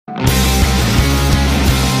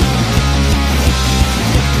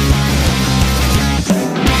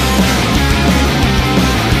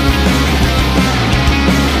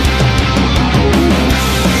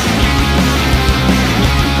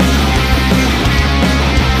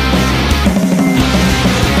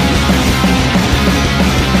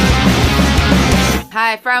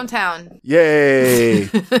Hi, Frowntown. Yay.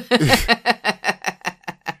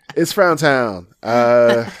 It's Frowntown.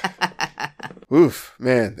 Oof,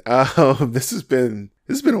 man. This has been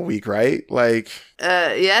a week, right? Like,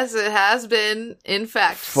 yes, it has been. In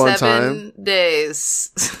fact, fun 7 days.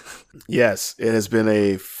 Yes, it has been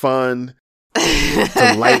a fun,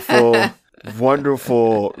 delightful,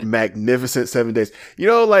 wonderful, magnificent 7 days. You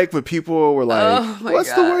know, like when people were like,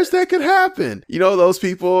 what's the worst that could happen? You know, those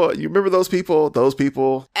people, you remember those people?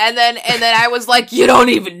 And then I was like, you don't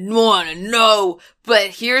even want to know, but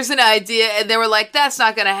here's an idea. And they were like, that's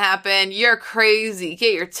not going to happen. You're crazy.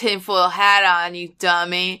 Get your tinfoil hat on, you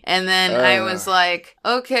dummy. And then I was like,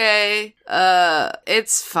 okay,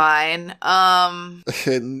 it's fine. And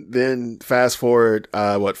then fast forward,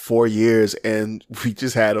 4 years, and we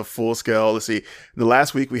just had a full scale. Let's see, the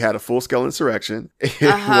last week we had a full scale insurrection. It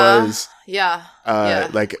was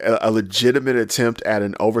like a legitimate attempt at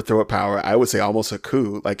an overthrow of power. I would say almost a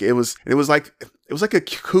coup. Like it was like a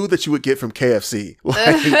coup that you would get from KFC.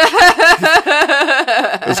 Like,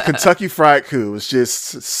 it was Kentucky Fried Coup. It was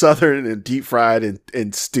just Southern and deep fried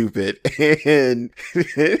and stupid. And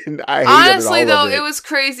I honestly, though, it was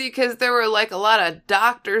crazy because there were like a lot of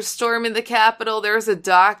doctors storming the Capitol. There was a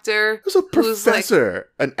doctor. It was a professor,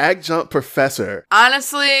 an adjunct professor.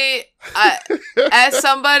 Honestly, as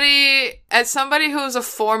somebody who's a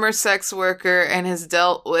former sex worker and has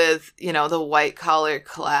dealt with, you know, the white collar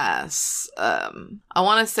class, I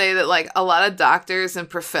want to say that like a lot of doctors and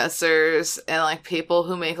professors and like people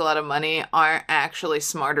who make a lot of money aren't actually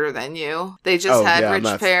smarter than you. They just had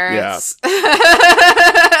rich parents. Yeah.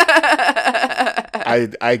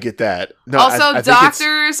 I get that. No, also, I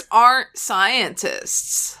doctors aren't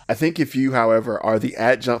scientists. I think if you, however, are the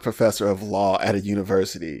adjunct professor of law at a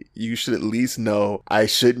university, you should at least know I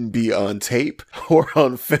shouldn't be on tape or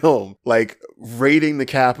on film, like raiding the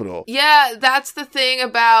Capitol. Yeah, that's the thing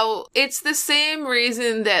about, it's the same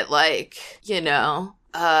reason that, like, you know,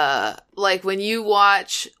 like when you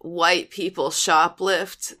watch white people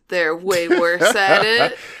shoplift, they're way worse at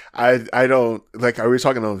it. I don't, like, are we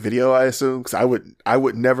talking on video, I assume? Because I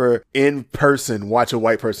would never in person watch a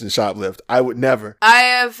white person shoplift. I would never.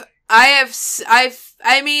 I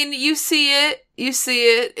mean, you see it. It's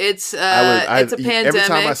a pandemic. Every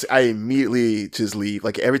time I immediately just leave.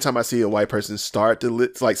 Like every time I see a white person start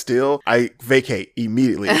to steal, I vacate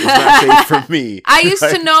immediately. It's not safe for me. I used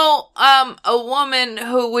to know a woman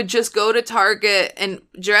who would just go to Target and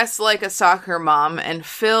dress like a soccer mom and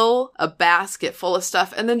fill a basket full of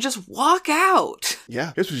stuff and then just walk out.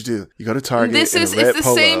 Yeah, here's what you do. You go to Target. It's the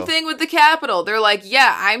same thing with the Capitol. They're like,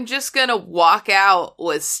 yeah, I'm just gonna walk out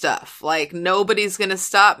with stuff. Like nobody's gonna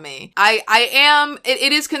stop me.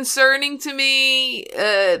 It is concerning to me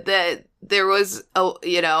that there was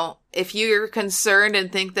if you're concerned and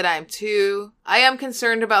think that I am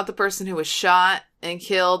concerned about the person who was shot and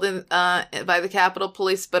killed by the Capitol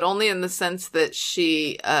Police, but only in the sense that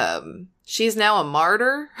she's now a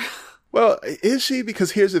martyr. Well, is she?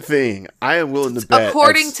 Because here's the thing. I am willing to bet.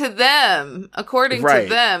 According to them.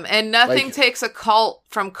 And nothing takes a cult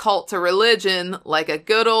to religion like a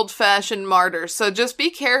good old-fashioned martyr. So just be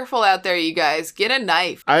careful out there, you guys. Get a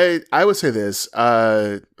knife. I would say this,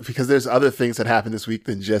 because there's other things that happened this week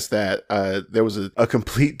than just that. There was a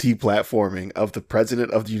complete deplatforming of the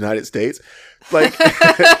President of the United States. Like...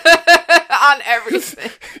 on everything.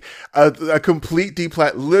 A complete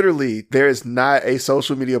literally, there is not a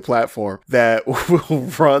social media platform that will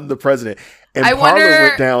run the president. And Parler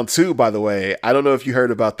went down too, by the way. I don't know if you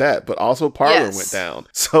heard about that, but also Parler went down.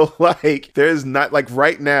 So like, there's not, like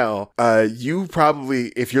right now, you probably,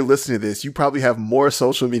 if you're listening to this, you probably have more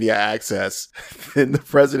social media access than the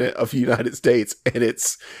President of the United States. And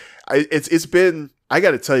it's been, I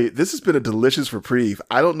got to tell you, this has been a delicious reprieve.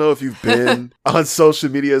 I don't know if you've been on social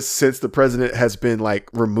media since the president has been like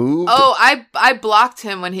removed. Oh, I blocked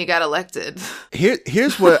him when he got elected.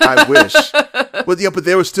 Here's what I wish. But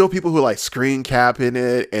there were still people who like screen capping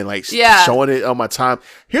it and like showing it on my time.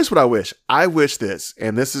 Here's what I wish. I wish this,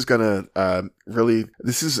 and this is gonna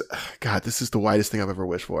this is the whitest thing I've ever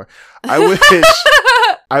wished for. I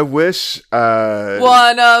wish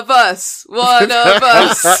one of us. So here's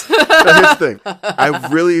the thing. I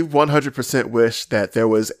really 100% wish that there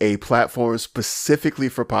was a platform specifically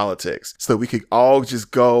for politics so that we could all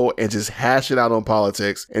just go and just hash it out on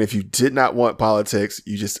politics. And if you did not want politics,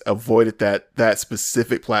 you just avoided that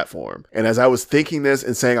specific platform. And as I was thinking this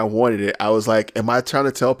and saying I wanted it, I was like, am I trying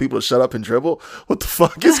to tell people to shut up and dribble? What the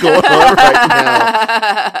fuck is going on right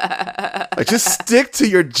now? Like, just stick to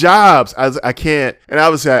your jobs. I can't. And I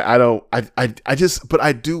was honestly, but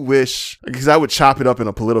I do wish, because I would chop it up in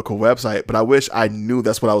a political website, but I wish I knew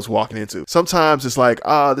that's what I was walking into. Sometimes it's like,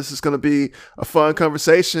 this is going to be a fun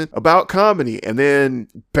conversation about comedy. And then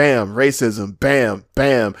bam, racism, bam,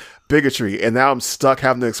 bam, bigotry. And now I'm stuck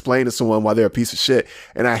having to explain to someone why they're a piece of shit.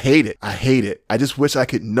 And I hate it. I just wish I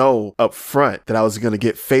could know up front that I was going to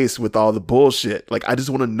get faced with all the bullshit. Like, I just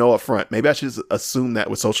want to know up front. Maybe I should just assume that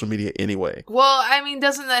with social media anyway. Well, I mean,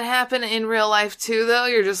 doesn't that happen in real life too, though?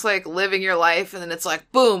 You're just like living your life and then it's like,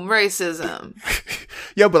 boom, racism.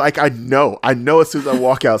 Yeah, but like, I know as soon as I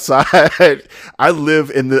walk outside, I live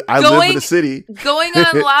in the city. Going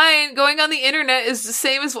on the internet is the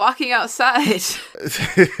same as walking outside.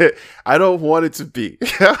 I don't want it to be.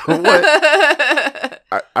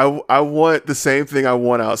 I want the same thing I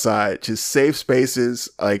want outside. Just safe spaces.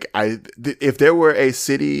 Like, if there were a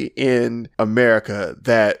city in America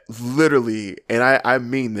that literally, and I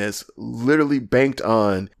mean this, literally banked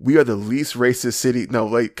on, we are the least racist city. No,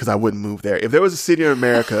 like, because I wouldn't move there. If there was a city in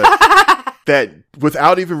America that,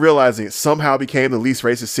 without even realizing it, somehow became the least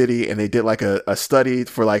racist city, and they did like a study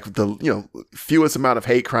for like the fewest amount of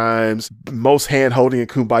hate crimes, most hand holding and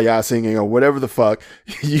kumbaya singing, or whatever the fuck,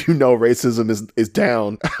 racism is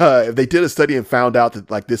down. If they did a study and found out that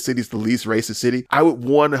like this city's the least racist city, I would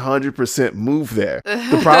 100% move there.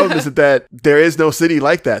 The problem is that there is no city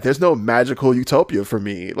like that. There's no magical utopia for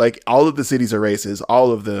me. Like, all of the cities are racist,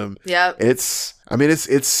 all of them. Yeah. It's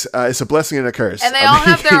a blessing and a curse. And they all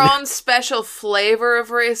have their own special flavor of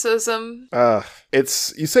racism.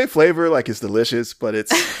 You say flavor like it's delicious, but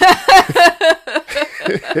it's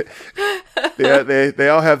they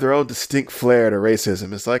all have their own distinct flair to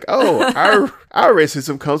racism. It's like, our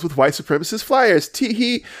racism comes with white supremacist flyers.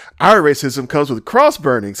 Tee-hee. Our racism comes with cross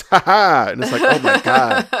burnings. Ha ha. And it's like, oh my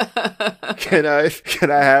God. Can I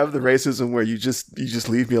have the racism where you just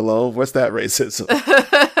leave me alone? What's that racism?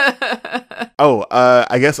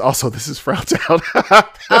 I guess also this is Frowntown.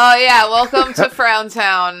 Oh yeah, welcome to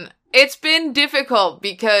Frowntown. It's been difficult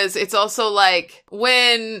because it's also like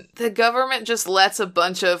when the government just lets a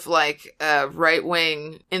bunch of like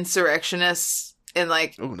right-wing insurrectionists in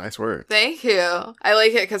like... Oh, nice word. Thank you. I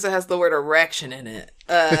like it because it has the word erection in it.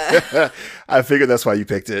 I figured that's why you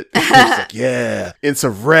picked it. It's like, yeah,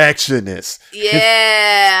 insurrectionists.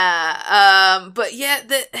 Yeah. But yeah,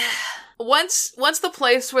 Once the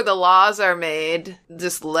place where the laws are made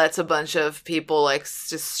just lets a bunch of people like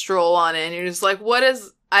just stroll on in, you're just like,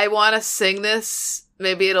 I want to sing this.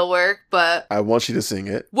 Maybe it'll work, but I want you to sing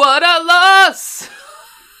it. What a loss!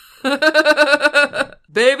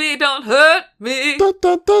 Baby, don't hurt me. Don't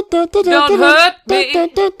hurt me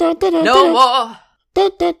no more.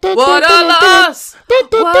 What a loss!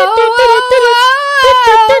 Whoa,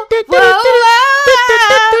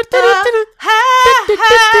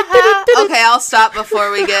 okay, I'll stop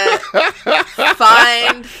before we get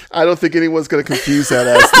fined. I don't think anyone's going to confuse that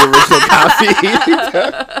as the original copy.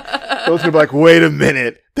 Those going to be like, wait a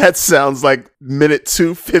minute. That sounds like minute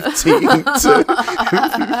 2:15 to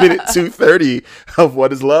minute 2:30 of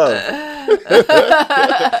What Is Love.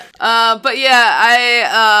 But yeah,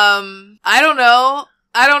 I don't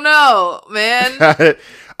know, man.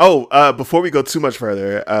 Before we go too much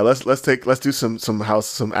further, let's do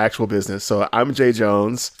some actual business. So I'm Jay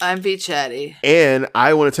Jones. I'm V Chatty. And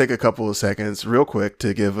I want to take a couple of seconds real quick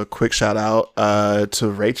to give a quick shout out to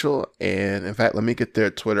Rachel. And in fact, let me get their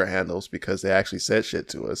Twitter handles because they actually said shit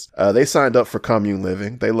to us. They signed up for commune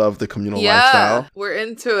living. They love the communal lifestyle. We're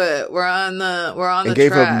into it. We're on the and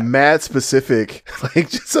gave track. A mad specific, like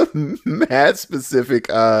just a mad specific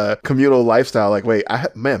communal lifestyle. Like, wait,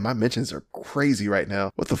 my mentions are crazy right now.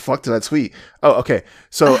 What the fuck did I tweet? Oh, okay.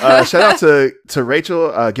 So shout out to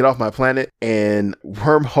Rachel, Get Off My Planet, and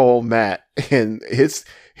Wormhole Matt. And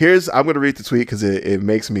I'm going to read the tweet because it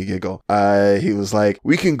makes me giggle. He was like,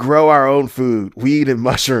 we can grow our own food, weed and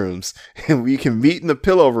mushrooms, and we can meet in the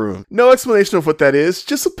pillow room. No explanation of what that is.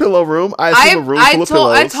 Just a pillow room. I assume a room full of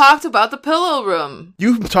pillows. I talked about the pillow room.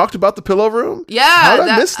 You talked about the pillow room? Yeah. How did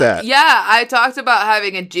I miss that? Yeah, I talked about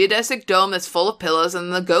having a geodesic dome that's full of pillows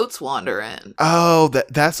and the goats wander in. Oh,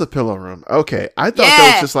 that's a pillow room. Okay. I thought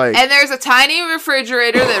that was just like... And there's a tiny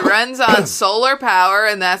refrigerator that runs on solar power,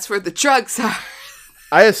 and that's where the drugs are.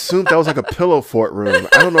 I assumed that was like a pillow fort room.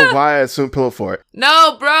 I don't know why I assumed pillow fort.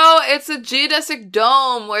 No, bro, it's a geodesic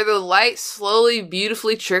dome where the light slowly,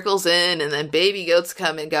 beautifully trickles in, and then baby goats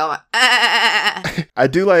come and go. I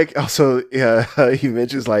do like also. He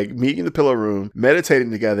mentions like meeting in the pillow room,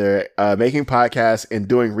 meditating together, making podcasts, and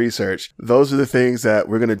doing research. Those are the things that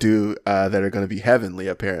we're gonna do that are gonna be heavenly.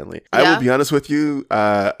 Apparently, yeah. I will be honest with you.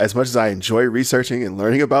 As much as I enjoy researching and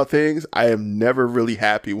learning about things, I am never really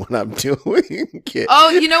happy when I'm doing it. Oh,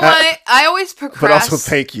 you know what? I always procrastinate. But also,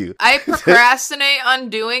 thank you. I procrastinate on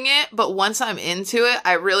doing it, but once I'm into it,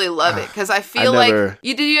 I really love it because I feel like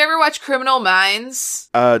did you ever watch Criminal Minds?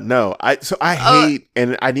 No. I hate,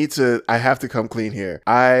 and I have to come clean here.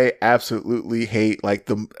 I absolutely hate like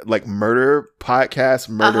the murder podcasts,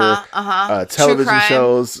 television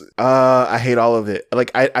shows. I hate all of it.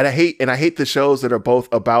 Like I hate the shows that are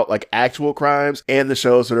both about like actual crimes and the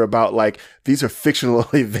shows that are about like these are fictional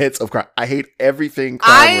events of crime. I hate everything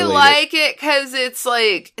crime related. I like it because it's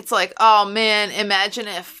like, oh man, imagine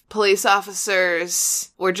if police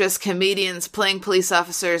officers were just comedians playing police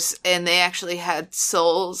officers and they actually had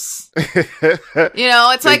souls. You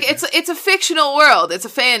know, it's like it's a fictional world. It's a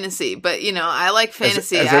fantasy, but you know, I like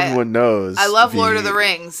fantasy. As everyone knows, I love Lord of the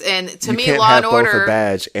Rings, and to me, Law and Order both a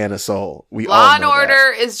badge and a soul. Law and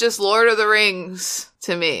Order is just Lord of the Rings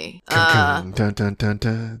to me. Dun, dun, dun, dun,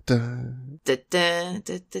 dun, dun.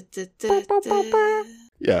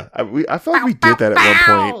 Yeah, I feel like we did that at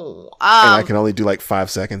one point, and I can only do like 5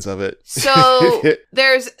 seconds of it. So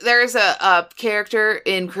there's a character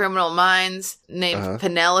in Criminal Minds named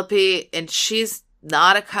Penelope, and she's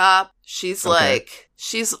not a cop. She's like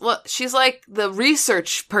she's like the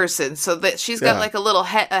research person, so that she's got like a little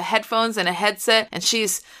headphones and a headset, and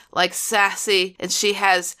she's like sassy, and she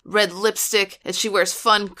has red lipstick, and she wears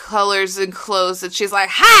fun colors and clothes, and she's like,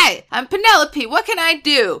 "Hi, I'm Penelope. What can I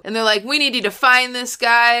do?" And they're like, "We need you to find this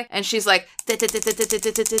guy." And she's like,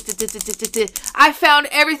 "I found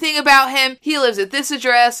everything about him. He lives at this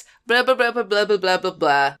address. Blah, blah, blah, blah, blah, blah, blah, blah,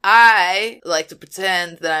 blah." I like to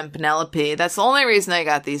pretend that I'm Penelope. That's the only reason I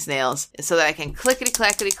got these nails, is so that I can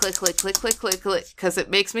clickety-clackety, click, click, click, click, click, click, because it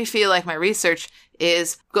makes me feel like my research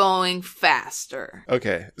is going faster.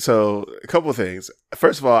 Okay, so a couple of things.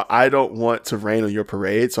 First of all, I don't want to rain on your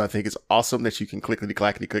parade, so I think it's awesome that you can clickety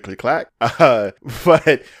clackety clickety clack.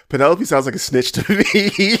 But Penelope sounds like a snitch to me.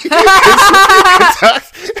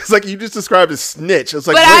 It's like you just described a snitch. It's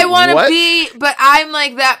like, but I want to be, but I'm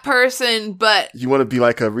like that person. But you want to be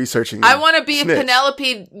like a researching. I want to be snitch. If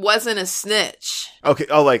Penelope wasn't a snitch. Okay.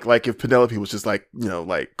 Oh, like if Penelope was just like, you know,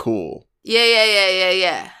 like cool.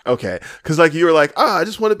 Yeah. Okay. Because like you were like, I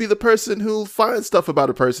just want to be the person who finds stuff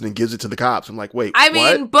about a person and gives it to the cops. I'm like, wait, I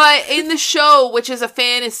mean, but in the show, which is a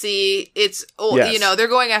fantasy, it's, you know, they're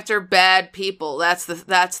going after bad people. That's the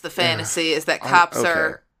fantasy, is that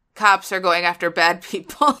cops are going after bad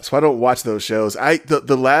people. So I don't watch those shows.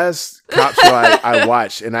 The last cop show I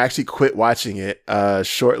watched, and I actually quit watching it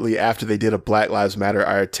shortly after they did a Black Lives Matter.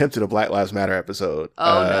 I attempted a Black Lives Matter episode.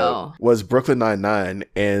 No. Was Brooklyn Nine-Nine,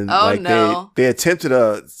 and they attempted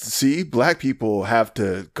to see black people have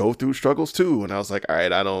to go through struggles too. And I was like, all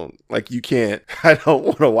right, I don't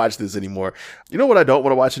want to watch this anymore. You know what I don't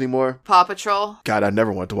want to watch anymore? Paw Patrol. God, I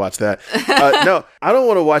never want to watch that. No, I don't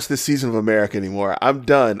want to watch this season of America anymore. I'm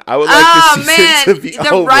done. I would like this season to be over.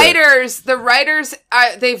 The writers,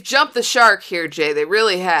 they've jumped the shark here, Jay. They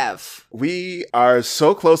really have. We are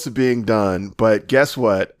so close to being done, but guess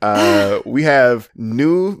what? We have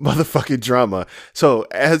new motherfucking drama. So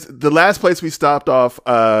as the last place we stopped off,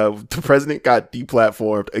 the president got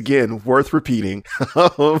deplatformed. Again, worth repeating,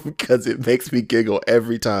 because it makes me giggle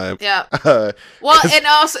every time. Yeah. Well, and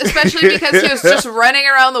also, especially because he was just running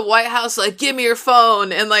around the White House like, "Give me your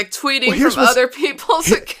phone," and like tweeting from other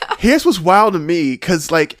people's accounts. Here's what's wild to me,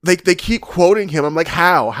 because like they keep quoting him. I'm like,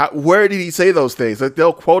 how? Where did he say those things? Like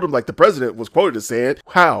they'll quote him like the president was quoted as saying.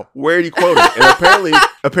 How? Where did he quote it? And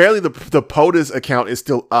apparently the POTUS account is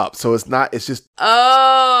still up. So it's just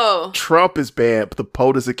Trump is banned, but the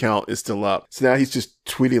POTUS account is still up. So now he's just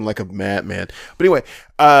tweeting like a madman. But anyway,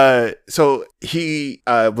 so he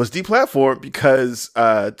was deplatformed because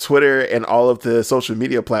Twitter and all of the social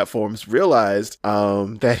media platforms realized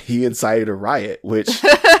that he incited a riot, which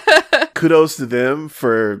kudos to them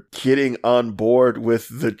for getting on board with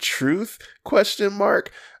the truth ?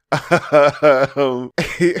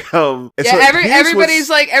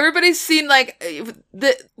 Everybody's seen like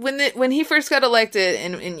when he first got elected,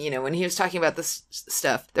 and you know, when he was talking about this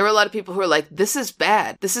stuff, there were a lot of people who were like, "This is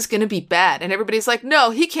bad. This is going to be bad," and everybody's like, "No,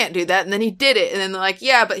 he can't do that." And then he did it, and then they're like,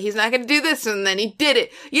 "Yeah, but he's not going to do this," and then he did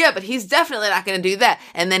it. "Yeah, but he's definitely not going to do that,"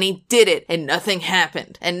 and then he did it, and nothing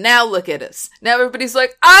happened. And now look at us. Now everybody's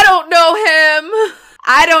like, "I don't know him.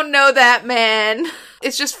 I don't know that man."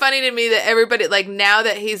 It's just funny to me that everybody, like, now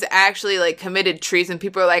that he's actually, like, committed treason,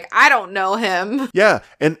 people are like, "I don't know him." Yeah,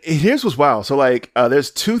 and here's what's wild. So, like, there's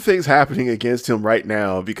two things happening against him right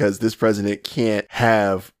now because this president can't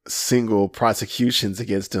have single prosecutions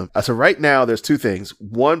against him. So right now there's two things.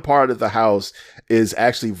 One part of the House is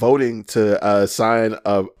actually voting to sign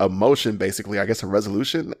a motion, basically, I guess a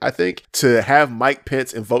resolution, I think, to have Mike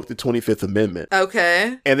Pence invoke the 25th Amendment.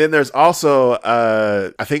 Okay. And then there's also,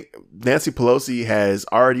 I think Nancy Pelosi has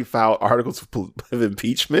already filed articles of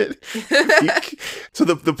impeachment. So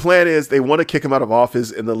the plan is they want to kick him out of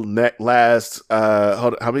office in the last,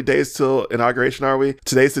 how many days till inauguration are we?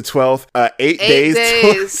 Today's the 12th. 8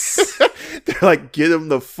 days. They're like, get him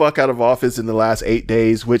the fuck out of office in the last 8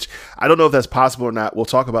 days, which I don't know if that's possible or not. We'll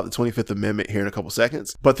talk about the 25th Amendment here in a couple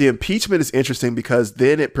seconds. But the impeachment is interesting because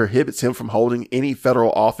then it prohibits him from holding any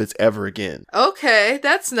federal office ever again. Okay,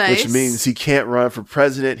 that's nice. Which means he can't run for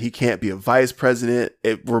president. He can't be a vice president.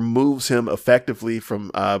 It removes him effectively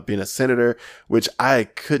from being a senator, which I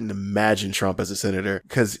couldn't imagine Trump as a senator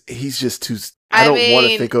because he's just too... I don't want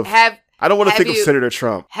to think of Senator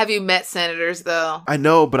Trump. Have you met senators, though? I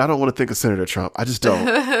know, but I don't want to think of Senator Trump. I just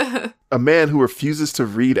don't. A man who refuses to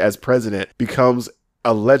read as president becomes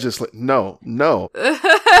a legislator. No.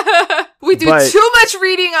 We do too much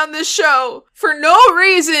reading on this show for no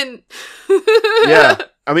reason. Yeah.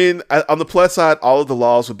 I mean, on the plus side, all of the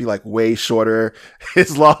laws would be like way shorter.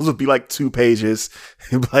 His laws would be like 2 pages.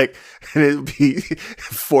 And it would be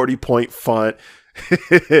 40-point font.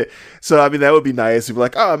 So I mean that would be nice. You'd be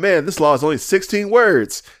like, oh man, this law is only 16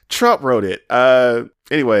 words. Trump wrote it.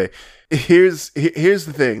 Anyway, here's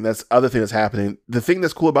the thing. That's other thing that's happening. The thing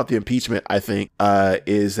that's cool about the impeachment, I think,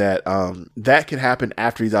 is that that can happen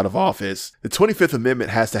after he's out of office. The 25th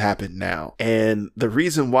Amendment has to happen now, and the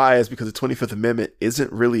reason why is because the 25th Amendment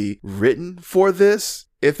isn't really written for this.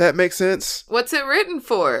 If that makes sense. What's it written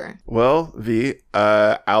for? Well, V,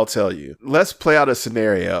 I'll tell you. Let's play out a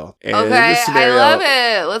scenario. And okay, scenario, I love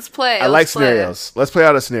it. Let's play. I like scenarios. Let's play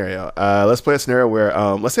out a scenario. Let's play a scenario where,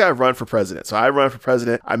 let's say I run for president. So I run for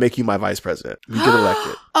president. I make you my vice president. You get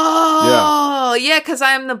elected. Oh, yeah, because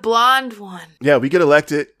I'm the blonde one. Yeah, we get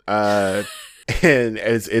elected. And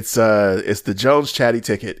it's the Jones chatty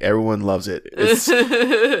ticket. Everyone loves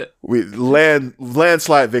it. We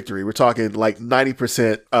landslide victory. We're talking like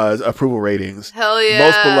 90% approval ratings. Hell yeah!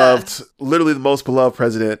 Most beloved, literally the most beloved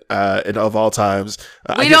president of all times.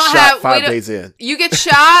 I get shot 5 days in. You get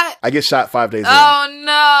shot? I get shot 5 days in. Oh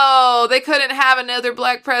no! They couldn't have another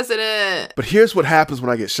black president. But here's what happens when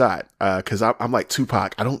I get shot. Because I'm like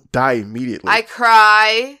Tupac. I don't die immediately. I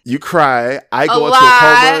cry. You cry. I go into a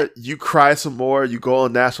coma. You cry some more. You go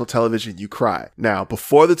on national television. You cry. Now,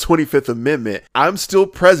 before the 25th Amendment, I'm still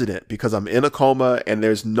president because I'm in a coma and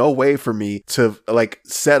there's no way for me to like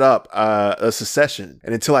set up a secession.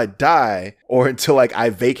 And until I die or until like I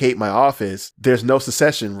vacate my office, there's no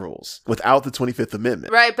secession rules without the 25th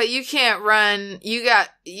Amendment. Right, but you can't run. You got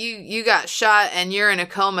shot and you're in a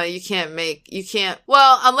coma. You can't.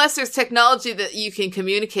 Well, unless there's technology that you can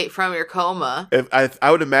communicate from your coma.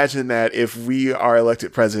 I would imagine that if we are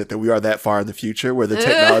elected president, that we are that far in the future where the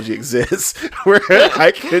technology exists, where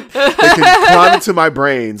they can climb into my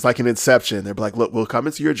brains like an Inception. They're like, look, we'll come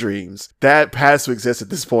into your dreams. That has to exist at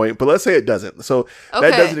this point, but let's say it doesn't. So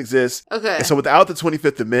that doesn't exist. Okay. And so without the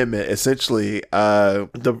 25th Amendment, essentially,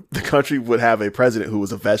 the country would have a president who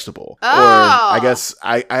was a vegetable. Oh. Or I guess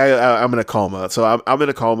I'm in a coma. So I'm in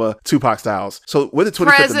a coma, Tupac styles. So with the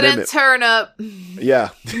 25th Amendment, Turn Up. Yeah.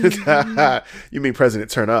 You mean President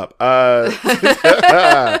Turn Up.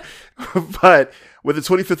 But with the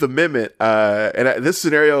 25th Amendment, and this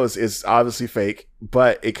scenario is obviously fake,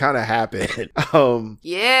 but it kind of happened.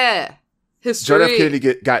 Yeah. History. John F.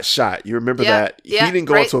 Kennedy got shot. You remember that? He didn't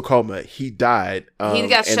go into a coma. He died. He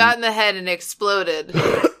got shot in the head and exploded.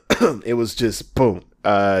 It was just boom.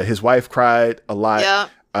 His wife cried a lot.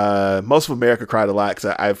 Yeah. Most of America cried a lot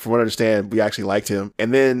because from what I understand, we actually liked him.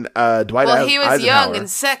 And then Dwight Eisenhower. Well, he was young and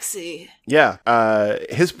sexy. Yeah.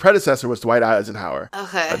 His predecessor was Dwight Eisenhower.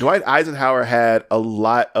 Okay. Dwight Eisenhower had a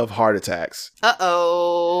lot of heart attacks.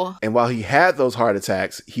 Uh-oh. And while he had those heart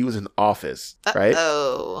attacks, he was in office, right?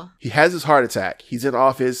 Uh-oh. He has his heart attack. He's in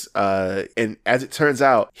office. And as it turns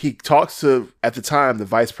out, he talks to, at the time, the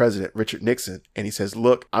vice president, Richard Nixon. And he says,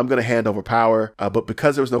 look, I'm going to hand over power. But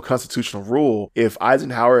because there was no constitutional rule, if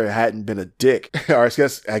Eisenhower hadn't been a dick, or I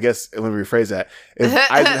guess, let me rephrase that. If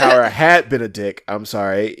Eisenhower had been a dick, I'm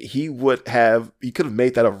sorry, he could have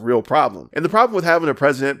made that a real problem. And the problem with having a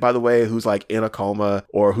president, by the way, who's like in a coma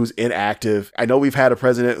or who's inactive, I know we've had a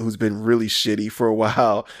president who's been really shitty for a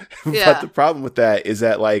while, yeah. But the problem with that is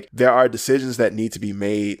that like there are decisions that need to be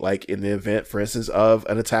made, like in the event, for instance, of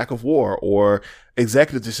an attack of war or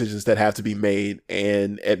executive decisions that have to be made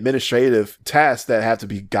and administrative tasks that have to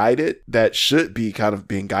be guided, that should be kind of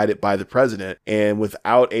being guided by the president. And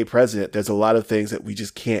without a president, there's a lot of things that we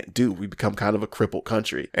just can't do. We become kind of a crippled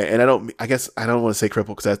country. And I guess I don't want to say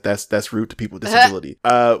crippled because that's rude to people with disability.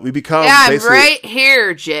 We become I'm right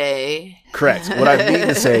here, Jay. Correct. What I mean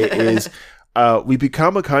to say is we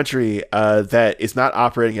become a country that is not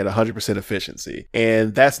operating at 100% efficiency.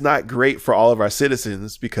 And that's not great for all of our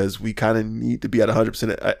citizens because we kind of need to be at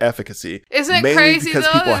 100% efficacy. Isn't it crazy, because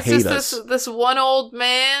though? People hate us. This one old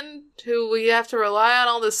man who we have to rely on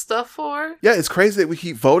all this stuff for? Yeah, it's crazy that we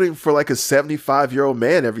keep voting for like a 75-year-old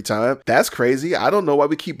man every time. That's crazy. I don't know why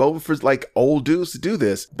we keep voting for like old dudes to do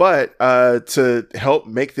this. But to help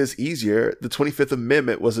make this easier, the 25th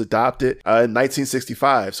Amendment was adopted in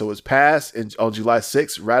 1965. So it was passed on July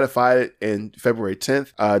 6th, ratified in February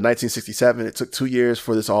 10th, 1967. It took 2 years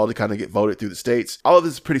for this all to kind of get voted through the states. All of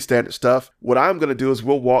this is pretty standard stuff. What I'm going to do is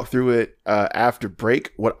we'll walk through it after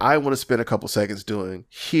break. What I want to spend a couple seconds doing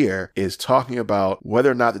here is talking about whether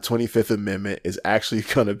or not the 25th Amendment is actually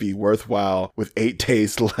going to be worthwhile with 8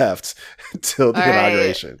 days left till the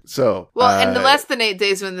inauguration. So, and less than 8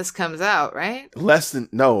 days when this comes out, right?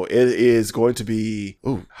 No, it is going to be,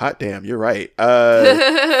 hot damn, you're right.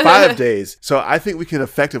 5 days. So I think we can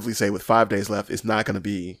effectively say with 5 days left, it's not going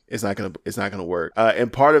to work.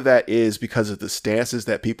 And part of that is because of the stances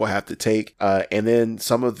that people have to take, and then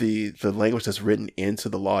some of the language that's written into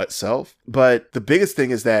the law itself. But the biggest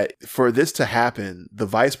thing is that for this to happen, the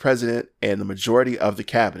vice president and the majority of the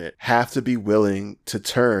cabinet have to be willing to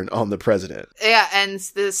turn on the president. Yeah,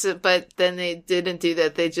 but then they didn't do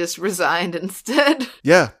that. They just resigned instead.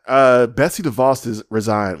 Yeah, Betsy DeVos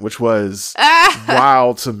resigned, which was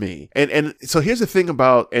wild to me. And so here's the thing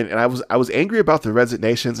about, and I was angry about the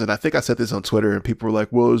resignations, and I think I said this on Twitter, and people were like,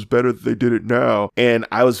 well, it's better that they did it now. And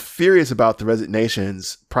I was furious about the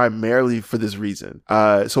resignations primarily for this reason.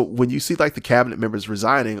 So when you see like the cabinet members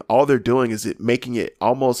resigning, all they're doing is making it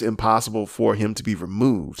almost impossible for him to be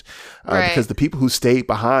removed, because the people who stayed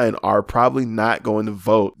behind are probably not going to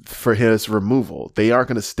vote for his removal. They aren't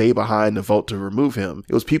going to stay behind to vote to remove him.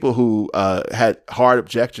 It was people who had hard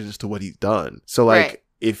objections to what he's done. So like,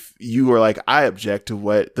 if you were like, I object to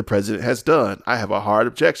what the president has done, I have a hard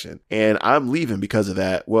objection, and I'm leaving because of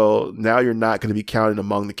that. Well, now you're not going to be counted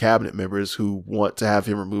among the cabinet members who want to have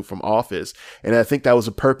him removed from office. And I think that was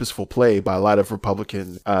a purposeful play by a lot of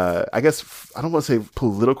Republican, I guess, I don't want to say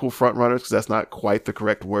political frontrunners because that's not quite the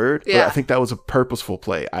correct word. Yeah. But I think that was a purposeful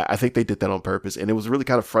play. I think they did that on purpose, and it was really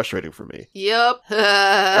kind of frustrating for me. Yep. All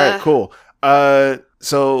right, cool.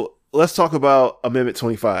 So let's talk about Amendment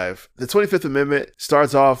 25. The 25th Amendment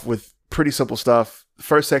starts off with pretty simple stuff. The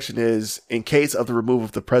first section is, in case of the removal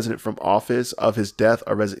of the president from office of his death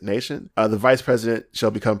or resignation, the vice president shall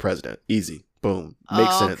become president. Easy. Boom.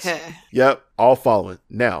 Makes sense. Yep. All following.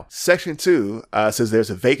 Now, section 2 says there's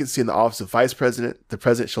a vacancy in the office of vice president. The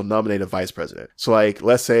president shall nominate a vice president. So like,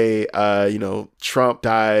 let's say, Trump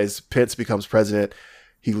dies, Pence becomes president.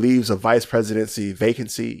 He leaves a vice presidency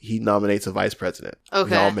vacancy. He nominates a vice president.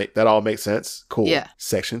 Okay. That all makes sense? Cool. Yeah.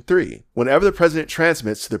 Section 3. Whenever the president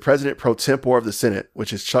transmits to the president pro tempore of the Senate,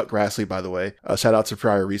 which is Chuck Grassley, by the way, shout out to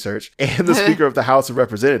prior research, and the Speaker of the House of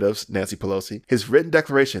Representatives, Nancy Pelosi, his written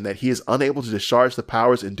declaration that he is unable to discharge the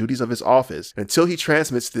powers and duties of his office until he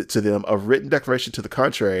transmits to them a written declaration to the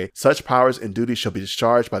contrary, such powers and duties shall be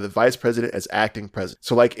discharged by the vice president as acting president.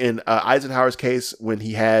 So like in Eisenhower's case, when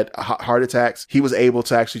he had heart attacks, he was able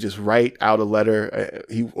to actually just write out a letter.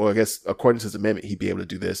 I guess according to his amendment, he'd be able to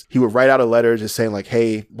do this. He would write out a letter just saying like,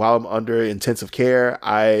 hey, while I'm under intensive care,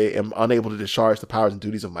 I am unable to discharge the powers and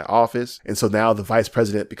duties of my office. And so now the vice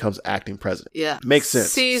president becomes acting president. Yeah. Makes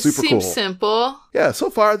sense. Super cool. Seems simple. Yeah. So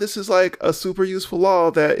far, this is like a super useful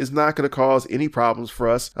law that is not going to cause any problems for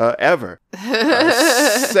us ever.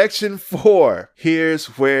 Section 4. Here's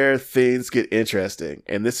where things get interesting.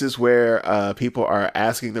 And this is where people are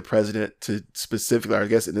asking the president to specifically, or I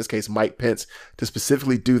guess in this case, Mike Pence, to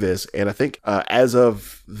specifically do this. And I think as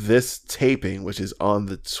of this taping, which is on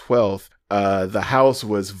the 12th, the House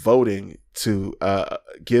was voting to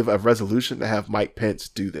give a resolution to have Mike Pence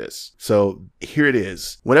do this. So here it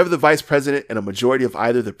is. Whenever the vice president and a majority of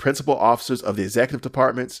either the principal officers of the executive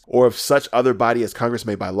departments or of such other body as Congress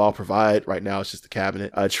may by law provide, right now it's just the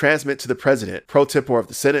cabinet, transmit to the president pro tempore of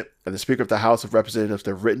the Senate and the Speaker of the House of Representatives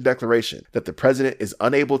the written declaration that the president is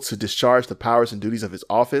unable to discharge the powers and duties of his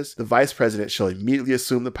office, the vice president shall immediately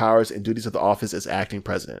assume the powers and duties of the office as acting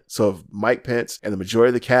president. So if Mike Pence and the majority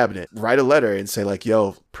of the cabinet write a letter and say like,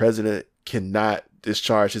 yo, president cannot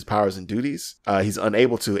discharge his powers and duties. He's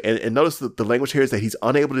unable to. And notice the language here is that he's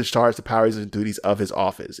unable to discharge the powers and duties of his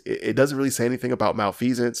office. It doesn't really say anything about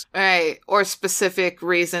malfeasance. Right. Or specific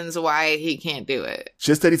reasons why he can't do it.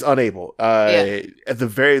 Just that he's unable. At the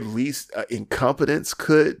very least, incompetence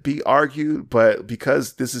could be argued, but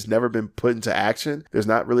because this has never been put into action, there's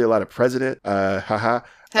not really a lot of precedent.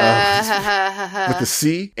 With the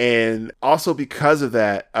C, and also because of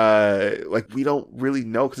that, we don't really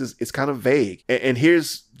know because it's kind of vague. And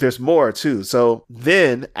there's more too. So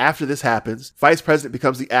then after this happens, vice president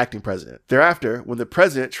becomes the acting president. Thereafter, when the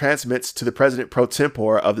president transmits to the president pro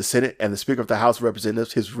tempore of the Senate and the Speaker of the House of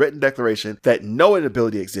Representatives his written declaration that no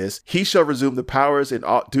inability exists, he shall resume the powers and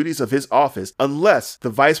duties of his office unless the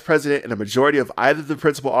vice president and a majority of either the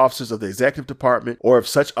principal officers of the executive department or of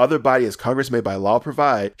such other body as Congress may by law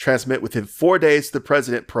provide transmit within 4 days to the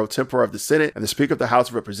president pro tempore of the Senate and the Speaker of the House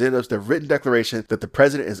of Representatives their written declaration that the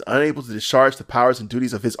president is unable to discharge the powers and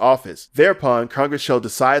duties of his office. Thereupon, Congress shall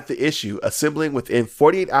decide the issue, assembling within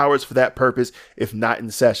 48 hours for that purpose, if not in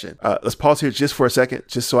session. Let's pause here just for a second,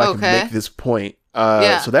 just so I can make this point.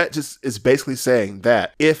 So that just is basically saying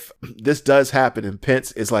that if this does happen and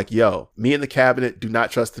Pence is like, yo, me and the cabinet do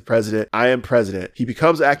not trust the president, I am president. He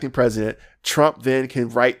becomes acting president. Trump then can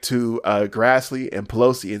write to Grassley and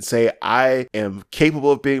Pelosi and say, I am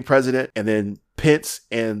capable of being president. And then Pence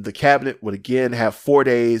and the cabinet would again have 4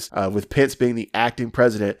 days, with Pence being the acting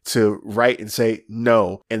president, to write and say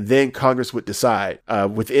no. And then Congress would decide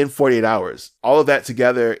within 48 hours. All of that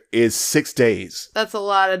together is 6 days. That's a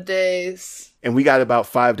lot of days. And we got about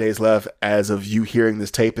 5 days left as of you hearing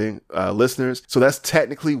this taping, listeners. So that's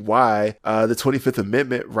technically why the 25th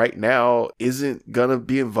Amendment right now isn't going to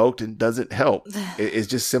be invoked and doesn't help. It's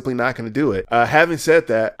just simply not going to do it. Having said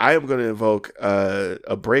that, I am going to invoke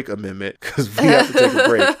a break amendment because we have to take a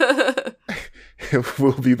break.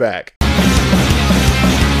 We'll be back.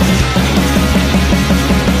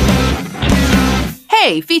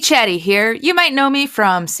 Hey, V Chatty here. You might know me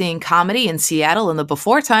from seeing comedy in Seattle in the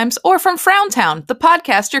before times, or from Frowntown, the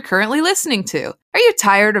podcast you're currently listening to. Are you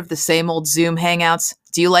tired of the same old Zoom hangouts?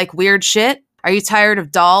 Do you like weird shit? Are you tired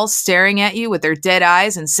of dolls staring at you with their dead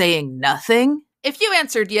eyes and saying nothing? If you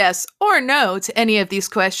answered yes or no to any of these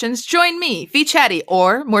questions, join me, V Chatty,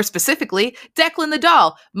 or more specifically, Declan the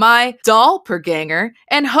Doll, my doppelganger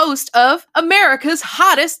and host of America's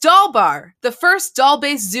Hottest Doll Bar, the first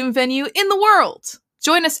doll-based Zoom venue in the world.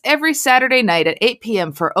 Join us every Saturday night at 8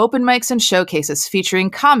 p.m. for open mics and showcases featuring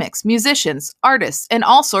comics, musicians, artists, and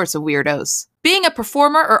all sorts of weirdos. Being a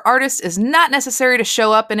performer or artist is not necessary to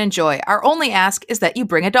show up and enjoy. Our only ask is that you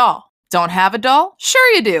bring a doll. Don't have a doll?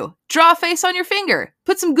 Sure you do. Draw a face on your finger.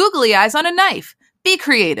 Put some googly eyes on a knife. Be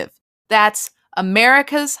creative. That's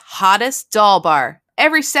America's Hottest Doll Bar,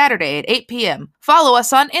 every Saturday at 8 p.m. Follow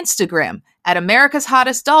us on Instagram at America's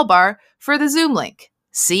Hottest Doll Bar for the Zoom link.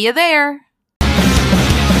 See you there.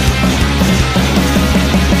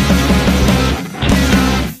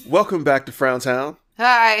 Welcome back to Frowntown.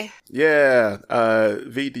 Hi. Yeah.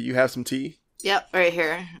 V, do you have some tea? Yep, right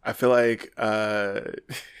here. I feel like I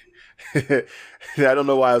don't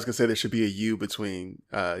know why I was gonna say there should be a U between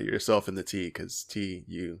yourself and the T, because T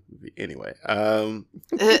U V. Anyway, that's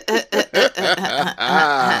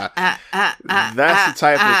the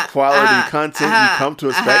type of quality content you come to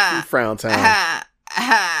expect from Frowntown.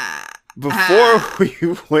 Before we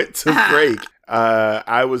went to break,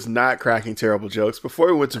 I was not cracking terrible jokes. Before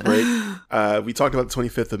we went to break, we talked about the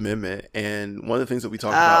 25th Amendment, and one of the things that we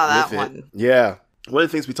talked about with it, one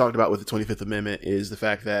of the things we talked about with the 25th Amendment is the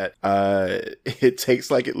fact that it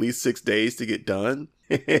takes like at least 6 days to get done.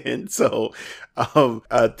 And so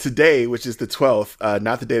today, which is the 12th,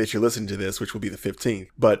 not the day that you're listening to this, which will be the 15th,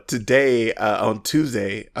 but today, on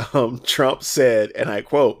Tuesday, Trump said, and I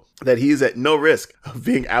quote, that he is at no risk of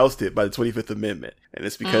being ousted by the 25th Amendment. And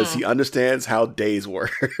it's because he understands how days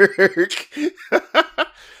work.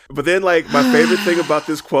 But then, like, my favorite thing about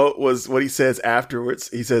this quote was what he says afterwards.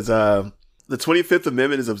 He says, the 25th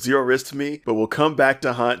Amendment is of zero risk to me, but will come back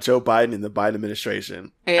to haunt Joe Biden and the Biden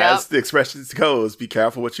administration. Yep. As the expression goes, be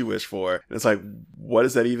careful what you wish for. And it's like, what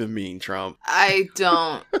does that even mean, Trump? I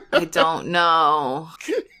don't know.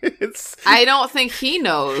 I don't think he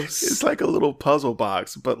knows. It's like a little puzzle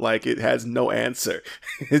box, but like it has no answer.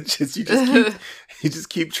 It's just, you just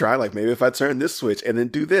keep trying, like, maybe if I turn this switch and then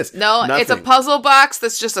do this. No, nothing. It's a puzzle box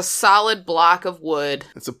that's just a solid block of wood.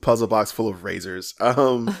 It's a puzzle box full of razors.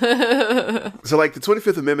 So, like, the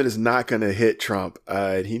 25th Amendment is not going to hit Trump.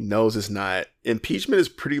 And he knows it's not. impeachment is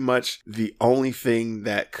pretty much the only thing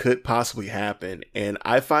that could possibly happen. And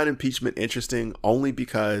I find impeachment interesting only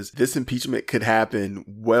because this impeachment could happen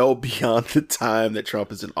well beyond the time that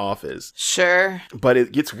Trump is in office. Sure. But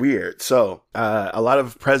it gets weird. So a lot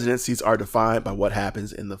of presidencies are defined by what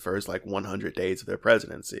happens in the first 100 days of their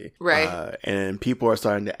presidency. Right. And people are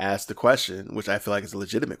starting to ask the question, which I feel like is a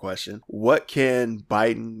legitimate question. What can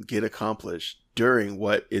Biden get accomplished during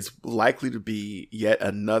what is likely to be yet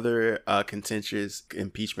another contentious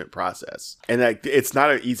impeachment process? And it's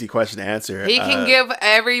not an easy question to answer. He can give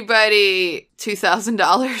everybody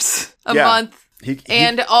 $2,000 a month.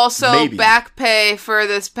 And also maybe back pay for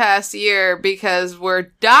this past year because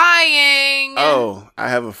we're dying. Oh, I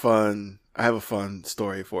have a fun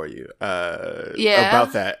story for you.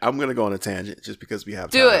 About that. I'm going to go on a tangent just because we have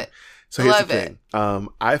time. Do it. So here's the thing.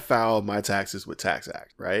 I filed my taxes with TaxAct,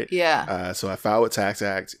 right? Yeah. So I filed with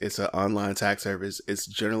TaxAct. It's an online tax service. It's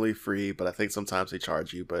generally free, but I think sometimes they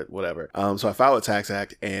charge you, but whatever. So I filed with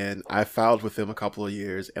TaxAct, and I filed with them a couple of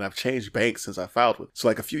years, and I've changed banks since I filed with. So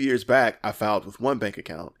a few years back, I filed with one bank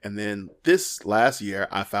account, and then this last year,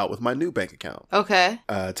 I filed with my new bank account. Okay.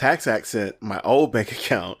 TaxAct sent my old bank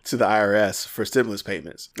account to the IRS for stimulus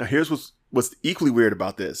payments. Now here's what's equally weird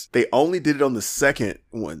about this. They only did it on the second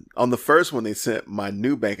one. On the first one, they sent my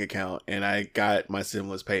new bank account and I got my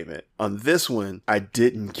stimulus payment. On this one, I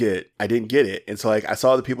didn't get it. And so I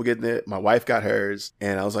saw the people getting it. My wife got hers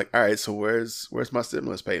and I was like, all right, so where's my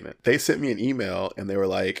stimulus payment? They sent me an email and they were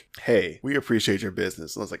like, hey, we appreciate your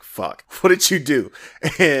business. And I was like, fuck, what did you do?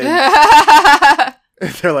 And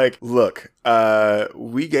they're like, look,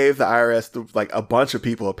 we gave the IRS a bunch of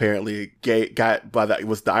people apparently the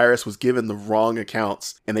IRS was given the wrong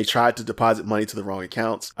accounts and they tried to deposit money to the wrong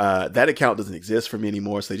accounts. That account doesn't exist for me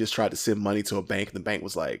anymore. So they just tried to send money to a bank and the bank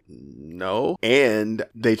was like, no. And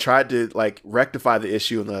they tried to rectify the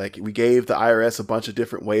issue and they're like, we gave the IRS a bunch of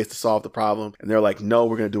different ways to solve the problem. And they're like, no,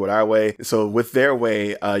 we're going to do it our way. So with their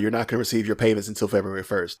way, you're not going to receive your payments until February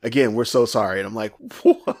 1st. Again, we're so sorry. And I'm like,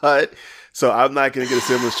 what? So I'm not going to get a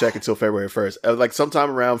stimulus check until February 1st. Sometime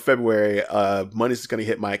around February, money's going to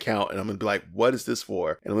hit my account and I'm going to be like, what is this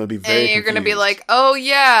for? And I'm going to be very confused. Going to be like, oh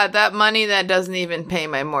yeah, that money that doesn't even pay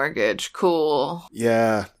my mortgage. Cool.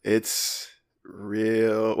 Yeah, it's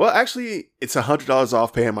real. Well, actually, it's $100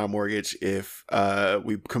 off paying my mortgage. If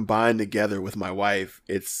we combine together with my wife,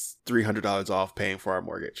 it's $300 off paying for our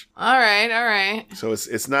mortgage. All right. So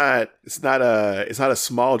it's not a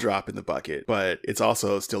small drop in the bucket, but it's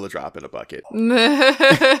also still a drop in the bucket.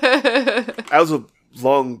 That was a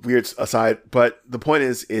long weird aside, but the point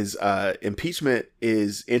is impeachment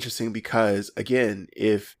is interesting because, again,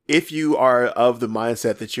 if you are of the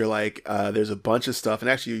mindset that you're like, there's a bunch of stuff, and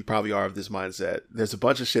actually you probably are of this mindset, there's a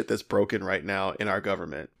bunch of shit that's broken right now in our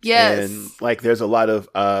government. Yes. And there's a lot of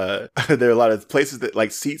there are a lot of places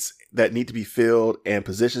that seats that need to be filled and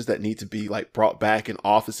positions that need to be brought back in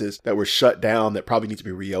offices that were shut down that probably need to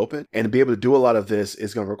be reopened. And to be able to do a lot of this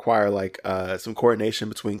is going to require some coordination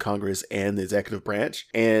between Congress and the executive branch.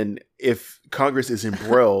 And if Congress is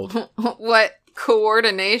embroiled, what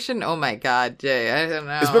coordination? Oh my God, Jay, I don't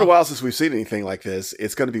know. It's been a while since we've seen anything like this.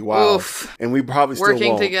 It's going to be wild. Oof. And we probably still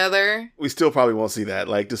working won't. Together. We still probably won't see that.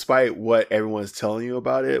 Despite what everyone's telling you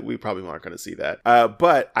about it, we probably aren't going to see that.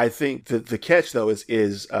 But I think the catch though is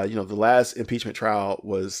the last impeachment trial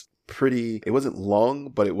was it wasn't long,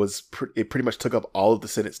 but it pretty much took up all of the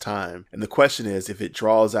Senate's time. And the question is, if it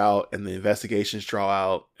draws out and the investigations draw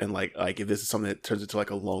out and if this is something that turns into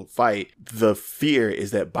a long fight, the fear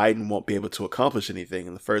is that Biden won't be able to accomplish anything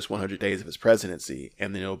in the first 100 days of his presidency.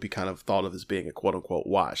 And then it'll be kind of thought of as being a quote unquote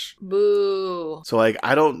wash. Boo. So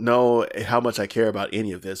I don't know how much I care about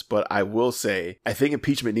any of this, but I will say, I think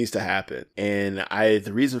impeachment needs to happen. And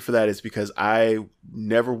the reason for that is because I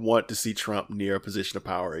never want to see Trump near a position of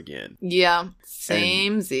power again. Yeah,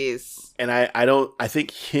 samesies. And I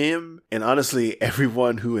think him and honestly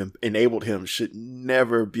everyone who enabled him should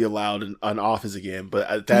never be allowed in office again.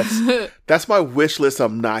 But that's my wish list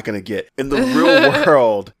I'm not going to get. In the real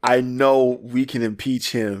world, I know we can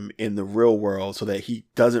impeach him in the real world so that he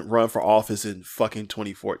doesn't run for office in fucking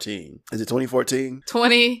 2014. Is it 2014?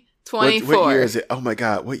 2024. What year is it? Oh my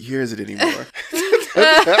God, what year is it anymore?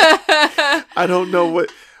 I don't know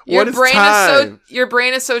what. Your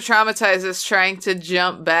brain is so traumatized it's trying to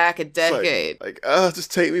jump back a decade.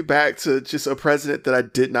 Just take me back to just a president that I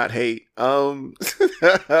did not hate.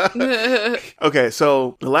 Okay,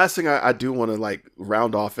 so the last thing I do want to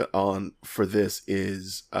round off on for this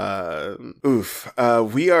is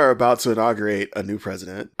we are about to inaugurate a new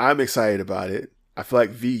president. I'm excited about it. I feel like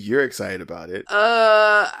V, you're excited about it.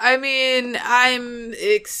 I mean, I'm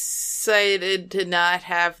excited to not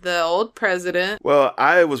have the old president. Well,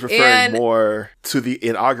 I was referring more to the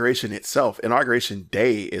inauguration itself. Inauguration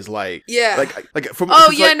day is like, no,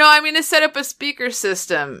 I mean to set up a speaker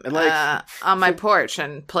system and like on my porch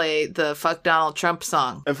and play the "Fuck Donald Trump"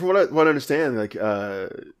 song. And from what I understand, like,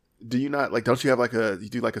 do you not like? Don't you have like you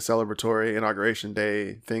do like a celebratory inauguration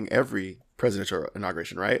day thing every presidential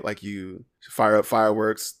inauguration, right? Like you fire up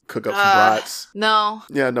fireworks, cook up some brats. No.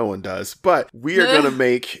 Yeah, no one does. But we're gonna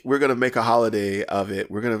make a holiday of it.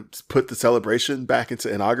 We're gonna put the celebration back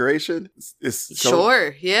into inauguration.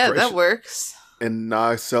 Sure, yeah, that works. And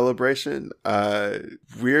celebration,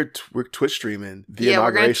 we're Twitch streaming the inauguration.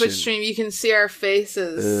 We're gonna Twitch stream. You can see our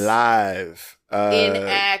faces live. In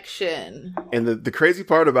action. And the crazy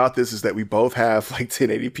part about this is that we both have like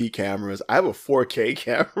 1080p cameras. I have a 4K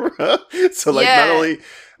camera. So like not only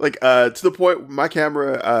like to the point my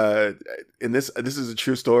camera and this is a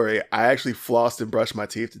true story. I actually flossed and brushed my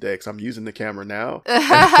teeth today because I'm using the camera now. And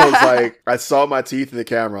I was like, I saw my teeth in the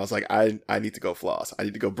camera. I was like, I need to go floss. I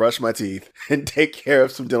need to go brush my teeth and take care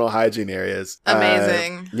of some dental hygiene areas.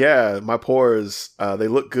 Amazing. Yeah, my pores they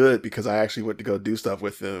look good because I actually went to go do stuff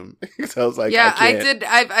with them. So I was like, I did.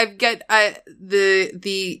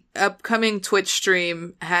 The upcoming Twitch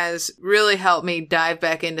stream has really helped me dive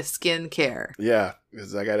back into skincare. Yeah,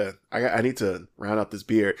 because I need to round out this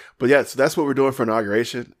beard. But yeah, so that's what we're doing for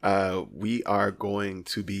inauguration. We are going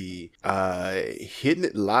to be hitting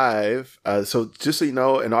it live. So just so you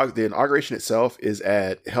know, the inauguration itself is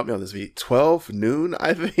at, help me on this, 12 noon,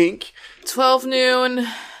 I think. 12 noon.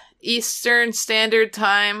 Eastern Standard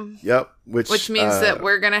Time. Yep. Which means that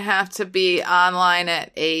we're going to have to be online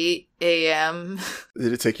at 8 a.m.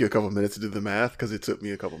 Did it take you a couple minutes to do the math? Because it took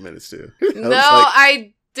me a couple minutes too.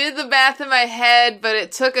 I did the math in my head, but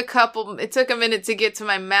it took a minute to get to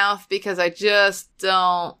my mouth because I just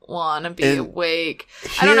don't want to be awake.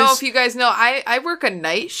 I don't know if you guys know, I work a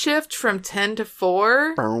night shift from 10 to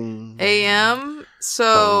 4 a.m.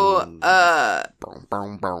 So,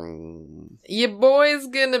 your boy's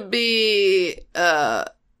gonna be,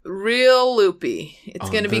 real loopy. It's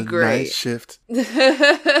gonna be great. Night shift.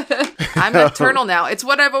 I'm nocturnal now. It's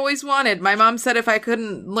what I've always wanted. My mom said if I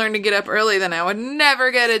couldn't learn to get up early, then I would never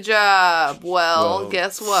get a job. Well,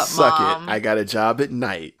 guess what, suck Mom? It. I got a job at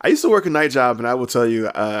night. I used to work a night job, and I will tell you,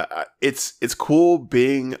 it's cool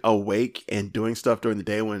being awake and doing stuff during the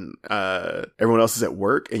day when everyone else is at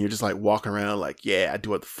work, and you're just like walking around like, yeah, I do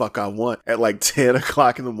what the fuck I want at like 10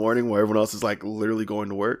 o'clock in the morning, where everyone else is like literally going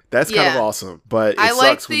to work. That's kind of awesome, but it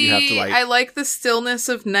sucks when you have to like. I like the stillness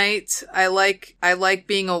of night. I like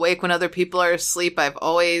being awake when other people are asleep. I've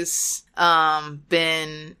always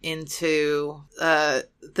been into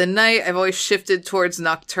the night. I've always shifted towards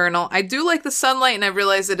nocturnal. I do like the sunlight, and I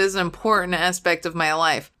realize it is an important aspect of my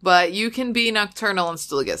life, but you can be nocturnal and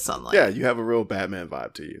still get sunlight. Yeah, you have a real Batman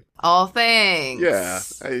vibe to you. Oh, thanks. Yeah,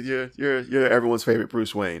 you're everyone's favorite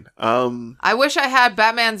Bruce Wayne. I wish I had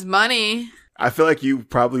Batman's money. I feel like you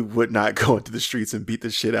probably would not go into the streets and beat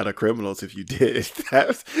the shit out of criminals if you did.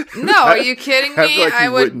 Are you kidding me? I feel like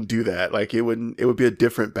you wouldn't do that. Like it would be a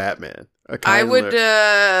different Batman. I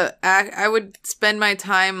would spend my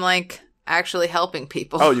time like actually helping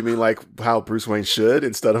people. Oh, you mean like how Bruce Wayne should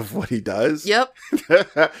instead of what he does? Yep.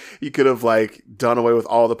 He could have like done away with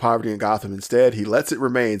all the poverty in Gotham. Instead, he lets it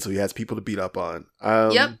remain so he has people to beat up on.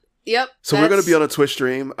 Yep. So we're going to be on a Twitch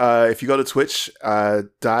stream. If you go to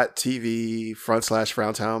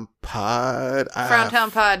twitch.tv/FrowntownPod.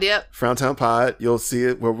 Frowntown Pod, yep. Frowntown Pod. You'll see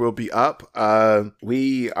it where we'll be up.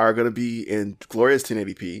 We are going to be in glorious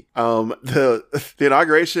 1080p. The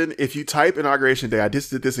inauguration, if you type inauguration day, I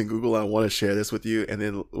just did this in Google and I want to share this with you, and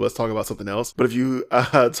then let's talk about something else. But if you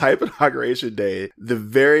type inauguration day, the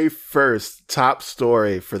very first top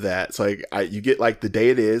story for that, so like you get like the day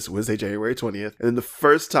it is, Wednesday, January 20th, and then the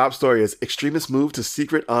first top story is extremists move to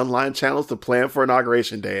secret online channels to plan for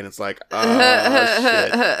inauguration day, and it's like, oh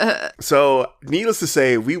shit. So needless to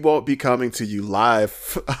say, we won't be coming to you live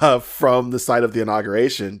from the site of the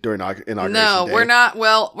inauguration during inauguration day. We're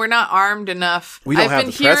not armed enough. We don't have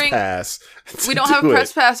the press pass. We don't have a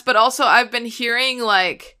press pass, but also I've been hearing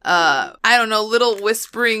like I don't know, little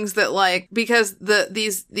whisperings that like, because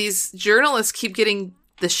these journalists keep getting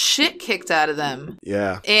the shit kicked out of them.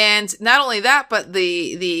 Yeah. And not only that, but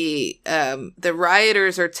the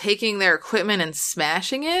rioters are taking their equipment and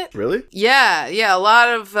smashing it. Really? Yeah. A lot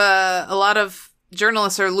of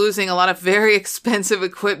journalists are losing a lot of very expensive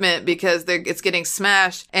equipment because it's getting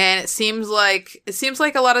smashed. And it seems like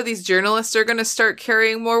a lot of these journalists are going to start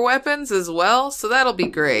carrying more weapons as well. So that'll be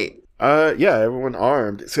great. Yeah, everyone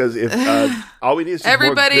armed. It says if all we need is just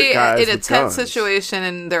everybody more good guys in a with tense guns. situation,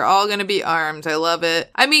 and they're all going to be armed. I love it.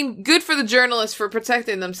 I mean, good for the journalists for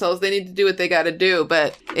protecting themselves. They need to do what they got to do,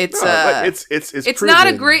 but it's not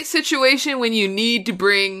a great situation when you need to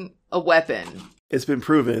bring a weapon. It's been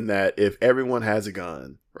proven that if everyone has a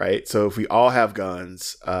gun, right? So if we all have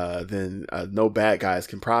guns, then no bad guys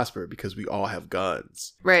can prosper because we all have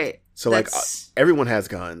guns. Right. So like everyone has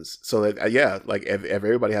guns. So like like if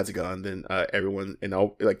everybody has a gun, then everyone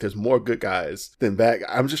like there's more good guys than bad.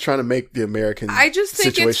 I'm just trying to make the American I just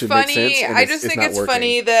think it's funny. I just think it's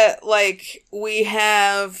funny that like we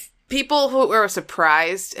have people who are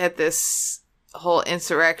surprised at this whole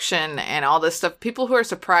insurrection and all this stuff. People who are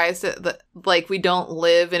surprised that like we don't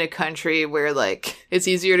live in a country where like it's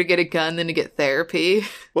easier to get a gun than to get therapy.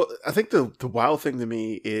 Well, I think the wild thing to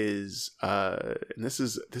me is and this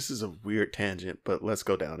is a weird tangent, but let's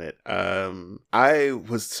go down it. I'm trying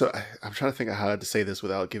to think of how to say this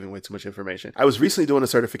without giving away too much information. I was recently doing a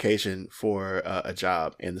certification for a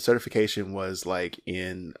job, and the certification was like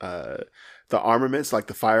in the armaments, like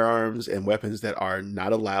the firearms and weapons that are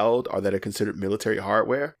not allowed or that are considered military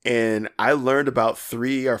hardware. And I learned about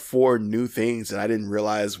 3 or 4 new things that I didn't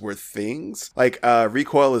realize were things. Like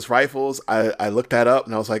recoilless rifles, I looked that up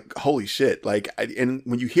and I was like, holy shit. Like, and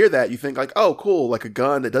when you hear that, you think like, oh, cool, like a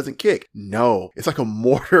gun that doesn't kick. No, it's like a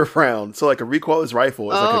mortar round. So like a recoilless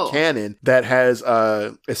rifle is like a cannon that has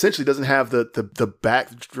essentially doesn't have the back,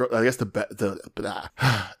 I guess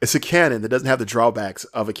it's a cannon that doesn't have the drawbacks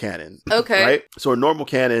of a cannon. Okay. Right? So a normal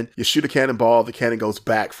cannon, you shoot a cannonball, the cannon goes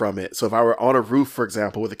back from it. So if I were on a roof, for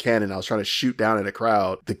example, with a cannon, I was trying to shoot down at a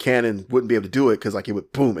crowd, the cannon wouldn't be able to do it because like it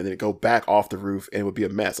would boom and then it go back off the roof and it would be a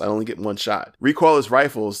mess. I only get one shot. Recoilless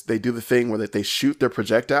rifles, they do the thing where they shoot their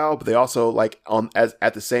projectile, but they also like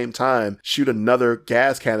at the same time shoot another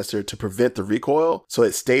gas canister to prevent the recoil, so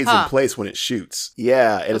it stays in place when it shoots.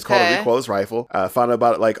 Yeah, and it's called a recoilless rifle. I found out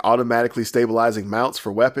about it like automatically stabilizing mounts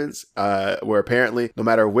for weapons, where apparently no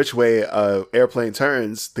matter which way airplane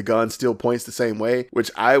turns, the gun still points the same way, which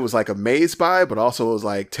I was like amazed by, but also was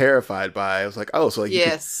like terrified by. I was like, oh, so like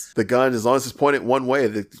the gun, as long as it's pointed one way,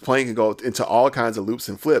 the plane can go into all kinds of loops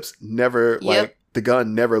and flips. Never like the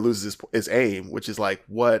gun never loses its aim, which is like,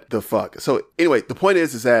 what the fuck? So anyway, the point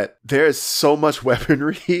is that there's so much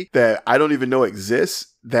weaponry that I don't even know exists,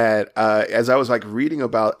 that as I was like reading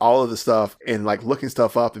about all of the stuff and like looking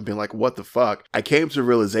stuff up and being like, what the fuck? I came to the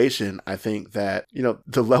realization, I think, that, you know,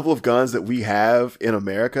 the level of guns that we have in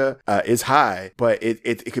America is high, but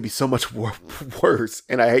it could be so much worse.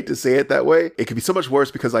 And I hate to say it that way. It could be so much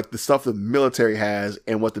worse because like the stuff the military has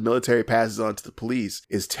and what the military passes on to the police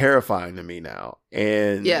is terrifying to me now.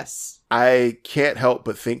 And yes, I can't help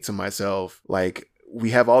but think to myself, like,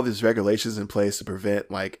 we have all these regulations in place to prevent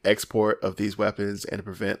like export of these weapons and to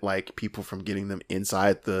prevent like people from getting them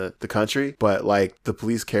inside the country, but like the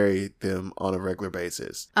police carry them on a regular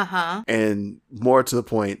basis. And more to the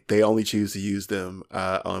point, they only choose to use them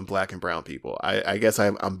on black and brown people. I guess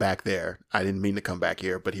I'm back there. I didn't mean to come back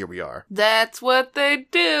here, but here we are. That's what they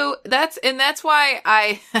do. That's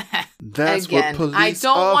why that's again, what police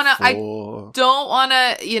I don't want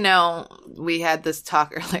to, you know, we had this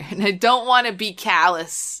talk earlier, and I don't want to be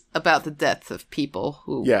callous about the deaths of people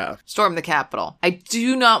who stormed the Capitol. I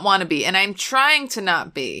do not want to be, and I'm trying to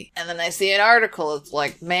not be. And then I see an article, it's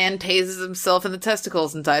like, man tases himself in the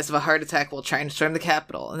testicles and dies of a heart attack while trying to storm the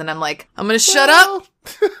Capitol. And then I'm like, I'm going to shut up.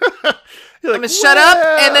 I'm going to shut up.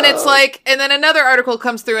 And then it's like, and then another article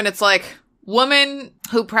comes through and it's like, woman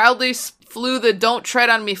who proudly flew the "Don't Tread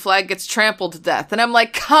on Me" flag gets trampled to death. And I'm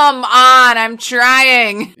like, come on, I'm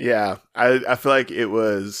trying. Yeah, I feel like it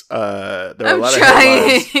was there were a lot of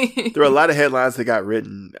headlines. There were a lot of headlines that got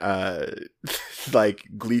written like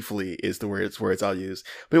gleefully is the words I'll use.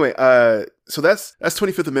 But anyway, so that's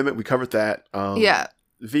 25th Amendment. We covered that. Yeah.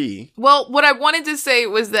 V. Well, what I wanted to say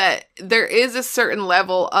was that there is a certain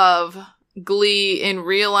level of glee in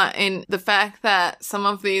the fact that some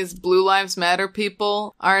of these Blue Lives Matter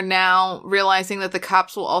people are now realizing that the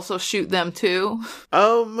cops will also shoot them too.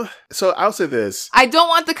 So I'll say this. I don't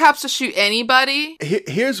want the cops to shoot anybody.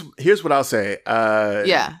 Here's what I'll say.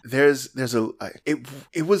 There's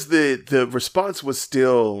it was the response was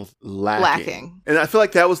still lacking. And I feel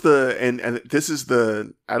like that was and this is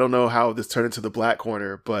I don't know how this turned into the Black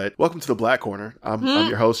Corner, but welcome to the Black Corner. I'm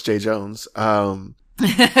your host, Jay Jones.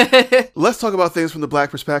 Let's talk about things from the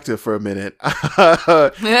Black perspective for a minute.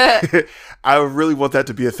 I really want that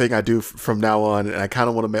to be a thing I do from now on, and I kind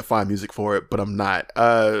of want to find music for it, but I'm not.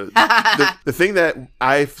 The thing that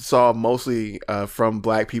I saw mostly from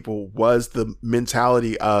Black people was the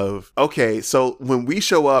mentality of, okay, so when we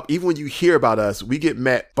show up, even when you hear about us, we get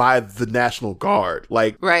met by the National Guard,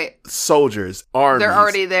 like soldiers, armies. They're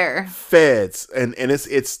already there. Feds, and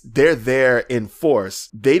it's they're there in force.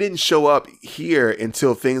 They didn't show up here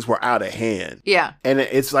until things were out of hand. Yeah. And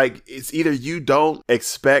it's like, it's either you don't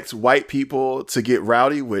expect white people to get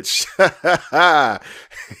rowdy, which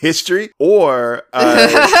history, or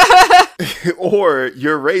or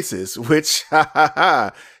you're racist, which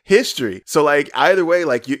history. So like either way,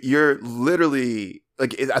 like you're literally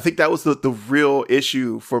like, I think that was the real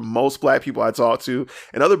issue for most Black people I talked to,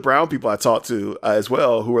 and other brown people I talked to as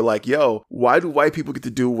well, who were like, yo, why do white people get to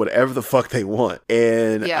do whatever the fuck they want?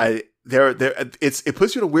 And it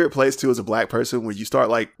puts you in a weird place too as a Black person when you start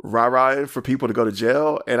like rah-rahing for people to go to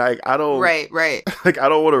jail, and I don't right like, I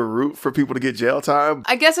don't want to root for people to get jail time.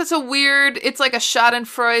 I guess it's like a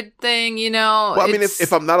Schadenfreude thing, you know. Well, I mean,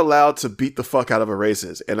 if I'm not allowed to beat the fuck out of a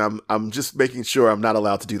racist, and I'm just making sure I'm not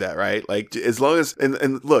allowed to do that, right? Like, as long as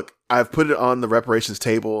and look, I've put it on the reparations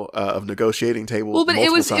table of negotiating table. Well, but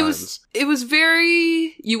times. it was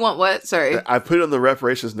very. You want what? Sorry, I put it on the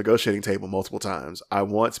reparations negotiating table multiple times. I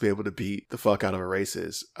want to be able to beat the fuck out of a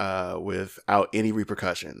racist without any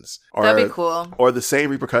repercussions. That'd be cool. Or the same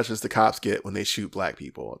repercussions the cops get when they shoot Black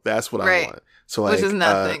people. That's what I want. So like, which is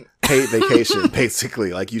nothing. Paid vacation,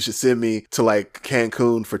 basically. Like, you should send me to like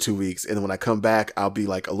Cancun for 2 weeks, and then when I come back, I'll be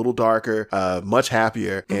like a little darker, much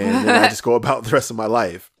happier, and then I just go about the rest of my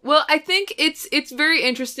life. Well, I think it's very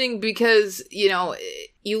interesting because, you know,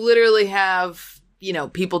 you literally have, you know,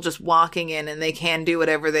 people just walking in and they can do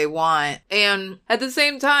whatever they want. And at the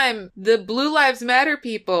same time, the Blue Lives Matter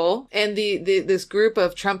people and this group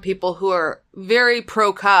of Trump people who are very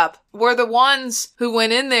pro-cop were the ones who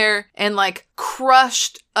went in there and like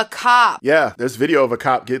crushed a cop. Yeah, there's video of a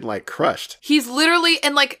cop getting like crushed. He's literally,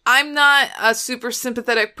 and like, I'm not a super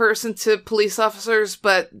sympathetic person to police officers,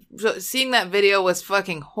 but seeing that video was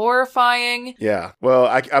fucking horrifying. Yeah. Well,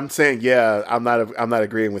 I'm saying, yeah, I'm not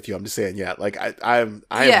agreeing with you. I'm just saying, yeah, like I am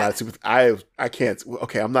not super, I can't,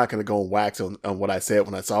 okay, I'm not going to go and wax on what I said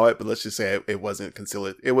when I saw it, but let's just say it wasn't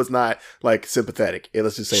conciliatory. It was not like sympathetic.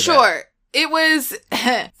 Let's just say that. It was,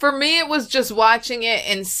 for me, it was just watching it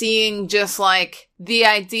and seeing just like the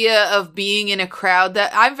idea of being in a crowd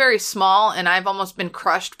that I'm very small and I've almost been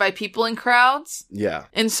crushed by people in crowds. Yeah.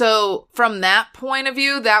 And so from that point of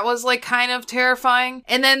view, that was like kind of terrifying.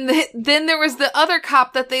 And then there was the other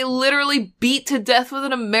cop that they literally beat to death with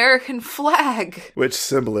an American flag. Which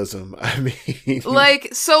symbolism, I mean.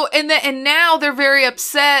 Like, so, and now they're very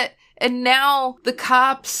upset. And now the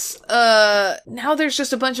cops, now there's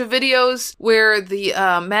just a bunch of videos where the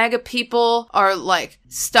MAGA people are like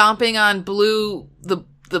stomping on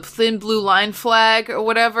the thin blue line flag or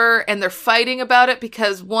whatever, and they're fighting about it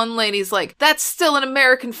because one lady's like, that's still an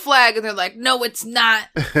American flag, and they're like, no, it's not.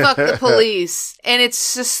 Fuck the police. And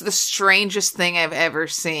it's just the strangest thing I've ever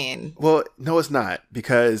seen. Well, no, it's not,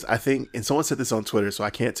 because I think, and someone said this on Twitter, so I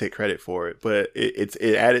can't take credit for it, but it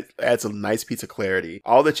adds a nice piece of clarity.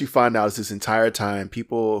 All that you find out is this entire time,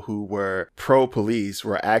 people who were pro-police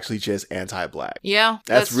were actually just anti-Black. Yeah,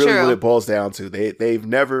 that's really true. what it boils down to. They've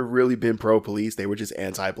never really been pro-police. They were just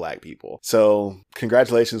anti-Black people. So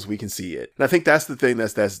congratulations, we can see it. And I think that's the thing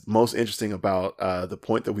that's most interesting about the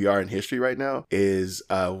point that we are in history right now is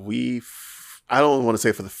I don't want to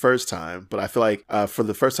say for the first time, but I feel like for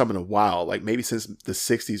the first time in a while, like maybe since the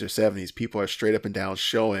 60s or 70s, people are straight up and down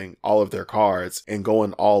showing all of their cards and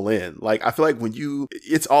going all in. Like, I feel like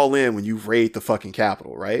it's all in when you raid the fucking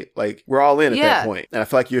Capitol, right? Like, we're all in at that point. And I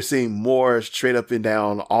feel like you're seeing more straight up and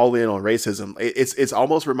down, all in on racism. It's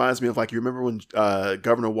almost reminds me of, like, you remember when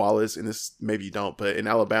Governor Wallace, and this maybe you don't, but in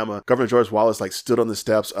Alabama, Governor George Wallace like stood on the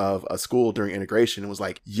steps of a school during integration and was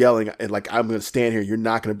like yelling and like, I'm going to stand here. You're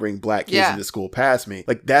not going to bring Black kids into school past me.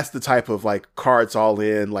 Like, that's the type of like cards all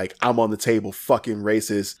in, like, I'm on the table, fucking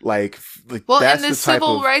racist, like well, that's and the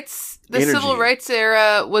civil rights energy. Civil rights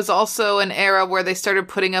era was also an era where they started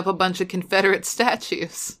putting up a bunch of Confederate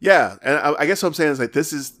statues. Yeah, and I guess what I'm saying is like,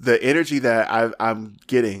 this is the energy that I'm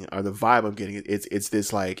getting, or the vibe I'm getting. It's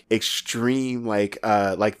this like extreme, like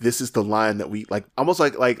this is the line that we like, almost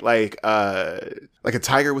like a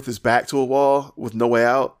tiger with his back to a wall with no way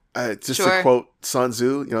out. Just to quote Sun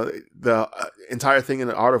Tzu, you know, entire thing in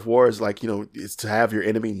the art of war is like, is to have your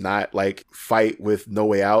enemy not like fight with no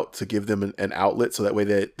way out, to give them an outlet so that way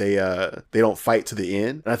that they don't fight to the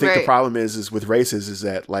end. And I think the problem is with races is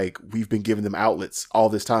that like we've been giving them outlets all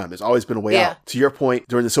this time. There's always been a way out. To your point,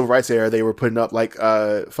 during the civil rights era, they were putting up like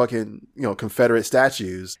fucking, Confederate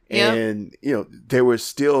statues, and they were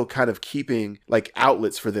still kind of keeping like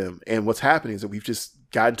outlets for them. And what's happening is that we've just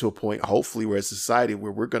gotten to a point, hopefully, where as a society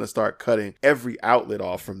where we're going to start cutting every outlet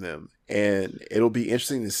off from them. And it'll be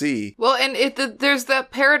interesting to see. Well, and there's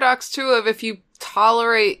that paradox too of if you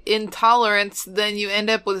tolerate intolerance, then you end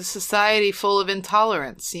up with a society full of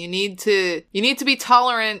intolerance. You need to be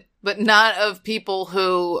tolerant, but not of people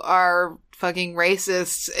who are fucking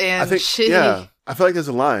racist and shitty. Yeah. I feel like there's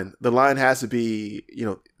a line. The line has to be,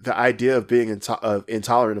 the idea of being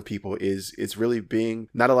intolerant of people is it's really being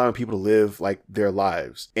not allowing people to live like their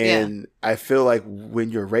lives. And I feel like when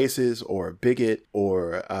you're racist or a bigot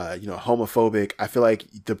or homophobic, I feel like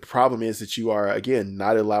the problem is that you are, again,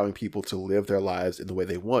 not allowing people to live their lives in the way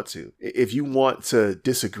they want to. If you want to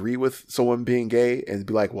disagree with someone being gay and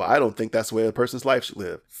be like, well, I don't think that's the way a person's life should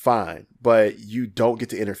live, fine, but you don't get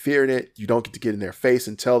to interfere in it. You don't get to get in their face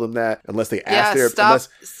and tell them that unless they ask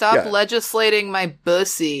stop legislating my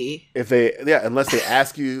pussy. Unless they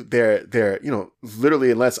ask you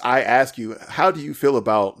literally, unless I ask you, how do you feel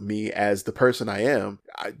about me as the person I am?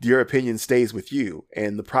 Your opinion stays with you.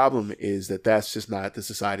 And the problem is that that's just not the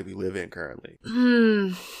society we live in currently.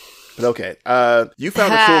 But okay. You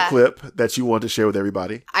found a cool clip that you want to share with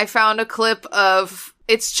everybody. I found a clip of,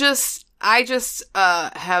 I just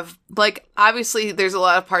have, like, obviously there's a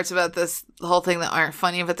lot of parts about this whole thing that aren't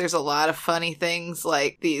funny, but there's a lot of funny things,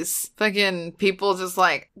 like these fucking people just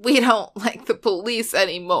like, we don't like the police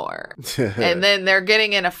anymore. And then they're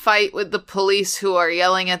getting in a fight with the police who are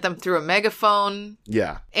yelling at them through a megaphone.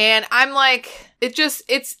 Yeah. And I'm like,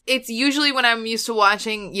 it's usually when I'm used to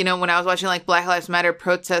watching, when I was watching like Black Lives Matter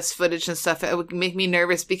protest footage and stuff, it would make me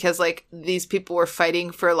nervous because like these people were fighting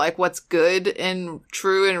for like what's good and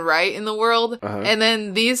true and right in the world. And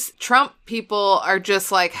then these Trump people are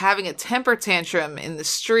just like having a temper tantrum in the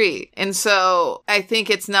street. And so I think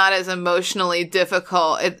it's not as emotionally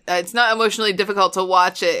difficult. It's not emotionally difficult to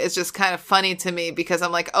watch it. It's just kind of funny to me because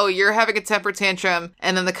I'm like, oh, you're having a temper tantrum.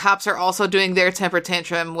 And then the cops are also doing their temper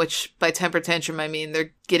tantrum, which by temper tantrum, I mean,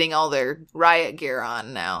 they're getting all their riot gear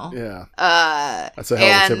on now. Yeah. That's a hell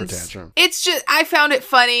of a temper tantrum. It's just, I found it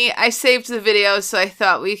funny. I saved the video, so I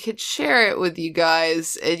thought we could share it with you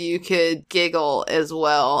guys and you could giggle as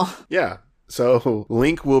well. Yeah. So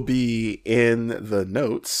link will be in the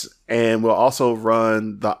notes, and we'll also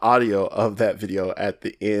run the audio of that video at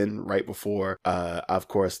the end right before, of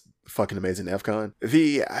course, fucking amazing FCon.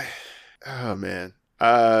 Oh man.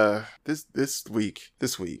 This week.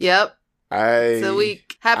 Yep. It's a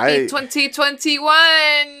week. Happy 2021.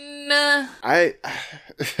 I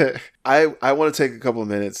want to take a couple of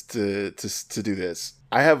minutes to do this.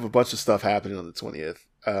 I have a bunch of stuff happening on the 20th.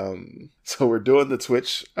 So we're doing the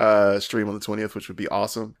Twitch stream on the 20th, which would be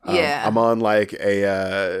awesome. Yeah. I'm on like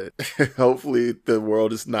a hopefully the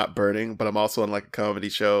world is not burning, but I'm also on like a comedy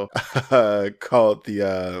show called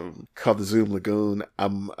the Zoom Lagoon.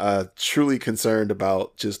 I'm truly concerned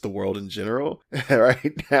about just the world in general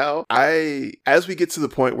right now. As we get to the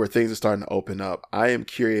point where things are starting to open up, I am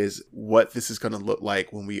curious what this is going to look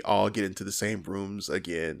like when we all get into the same rooms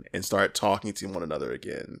again and start talking to one another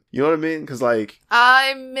again. You know what I mean? Because like,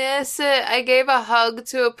 I miss it. I gave a hug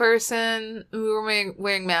to a person who were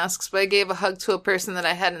wearing masks, but I gave a hug to a person that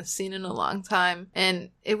I hadn't seen in a long time,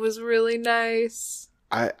 and it was really nice.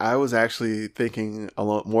 I was actually thinking a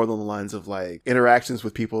lot more along the lines of like interactions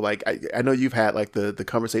with people. Like I know you've had like the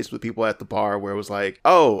conversations with people at the bar where it was like,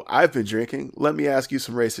 oh, I've been drinking. Let me ask you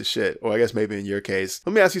some racist shit. Or I guess maybe in your case,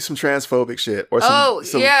 let me ask you some transphobic shit. Or some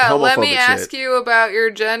homophobic let me ask shit. you about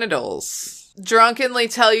your genitals. Drunkenly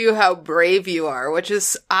tell you how brave you are, which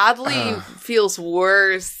is oddly feels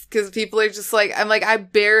worse because people are just like, I'm like, I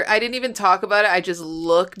didn't even talk about it. I just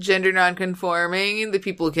look gender nonconforming. The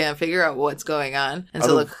people can't figure out what's going on. And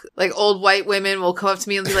so like old white women will come up to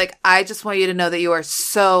me and be like, I just want you to know that you are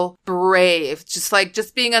so brave.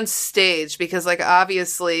 Just being on stage, because like,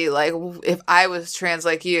 obviously, like if I was trans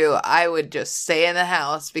like you, I would just stay in the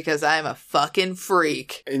house because I'm a fucking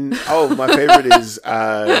freak. And my favorite is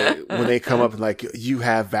when they come up and like, you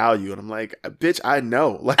have value. And I'm like, bitch, I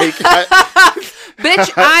know. Like,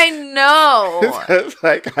 bitch, I know.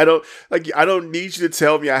 Like, I don't need you to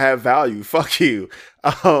tell me I have value. Fuck you.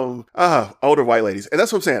 Older white ladies. And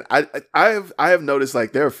that's what I'm saying. I have noticed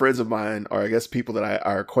like there are friends of mine, or I guess people that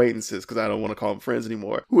are acquaintances, because I don't want to call them friends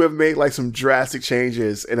anymore, who have made like some drastic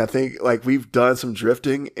changes. And I think like we've done some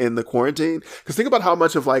drifting in the quarantine. Because think about how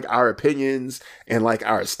much of like our opinions and like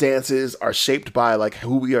our stances are shaped by like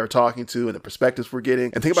who we are talking to and the perspectives we're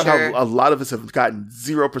getting. And think about how a lot of us have gotten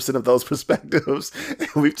 0% of those perspectives. And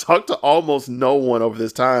we've talked to almost no one over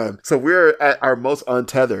this time. So we're at our most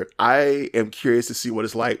untethered. I am curious to see what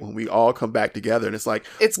it's like when we all come back together. And it's like,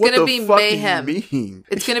 it's going to be mayhem.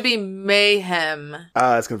 It's going to be mayhem.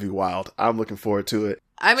 It's going to be wild. I'm looking forward to it.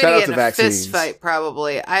 I'm going to get in a fist fight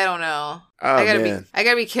probably. I don't know. Oh, I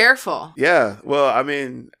gotta be careful. Yeah. Well, I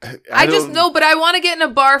mean, I just know, but I want to get in a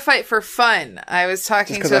bar fight for fun. I was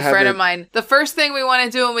talking to a friend of mine. The first thing we want to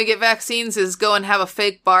do when we get vaccines is go and have a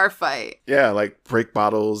fake bar fight. Yeah, like break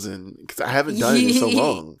bottles, and because I haven't done it in so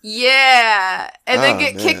long. Yeah, and then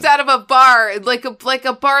get kicked out of a bar, like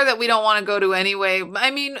a bar that we don't want to go to anyway. I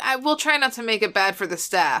mean, we'll try not to make it bad for the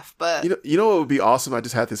staff, but you know what would be awesome? I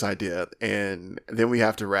just had this idea, and then we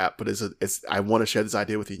have to wrap. But I want to share this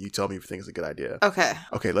idea with you. And you tell me if you think it's a good idea.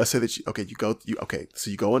 Okay, let's say that so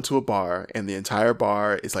you go into a bar and the entire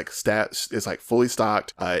bar is like it's like fully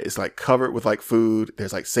stocked. It's like covered with like food.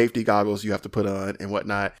 There's like safety goggles you have to put on and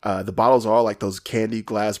whatnot. The bottles are all like those candy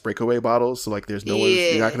glass breakaway bottles, so like there's no one,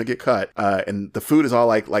 you're not gonna get cut. And the food is all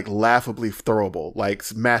like laughably throwable, like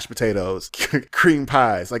mashed potatoes, cream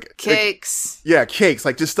pies, like cakes. Cakes,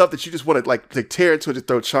 like just stuff that you just want to like tear into it and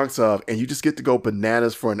throw chunks of, and you just get to go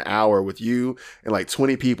bananas for an hour with you and like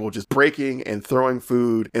 20 people just breaking and throwing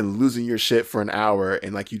food and losing your shit for an hour,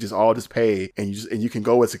 and like you just all just pay, and you can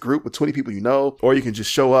go as a group with 20 people, or you can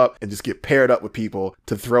just show up and just get paired up with people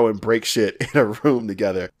to throw and break shit in a room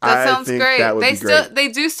together. That sounds great. That would be great.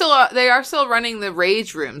 They are still running the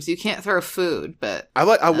rage rooms. You can't throw food, but I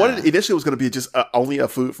wanted initially it was going to be just only a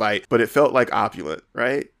food fight, but it felt like opulent,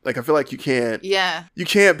 right? Like I feel like you can't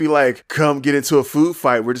be like, come get into a food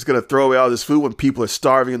fight. We're just going to throw away all this food when people are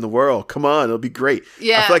starving in the world. Come on, it'll be great.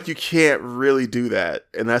 Yeah, I feel like you can't really do that,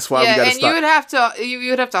 and that's why we got to stop. You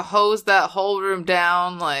would have to hose that whole room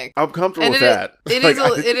down. Like I'm comfortable with that.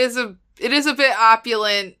 It is a bit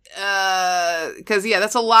opulent, because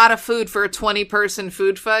that's a lot of food for a 20-person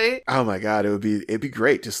food fight. Oh my god, it'd be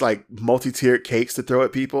great. Just like multi-tiered cakes to throw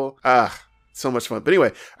at people. So much fun. But anyway,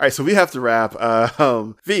 all right, so we have to wrap.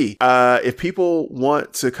 V, if people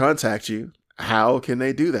want to contact you, how can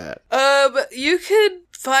they do that? You could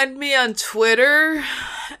find me on Twitter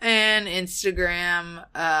and Instagram.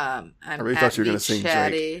 I really thought you were going to sing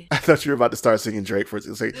Chatty. Drake. I thought you were about to start singing Drake for it.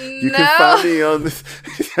 Like, you can find me on this.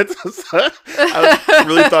 I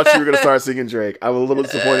really thought you were going to start singing Drake. I'm a little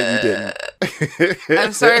disappointed you didn't.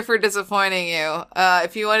 I'm sorry for disappointing you.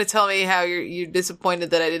 If you want to tell me how you're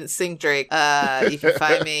disappointed that I didn't sing Drake, you can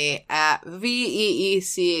find me at VeeChattie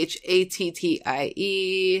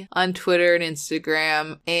on Twitter and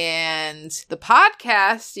Instagram. And the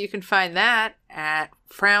podcast, you can find that at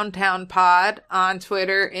Frowntown Pod on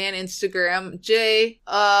Twitter and Instagram. Jay,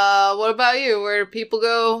 what about you? Where do people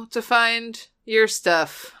go to find your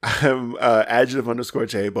stuff? I'm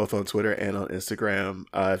adjective_J, both on Twitter and on Instagram.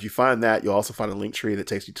 If you find that, you'll also find a link tree that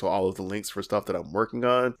takes you to all of the links for stuff that I'm working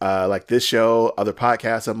on, like this show, other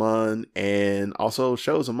podcasts I'm on, and also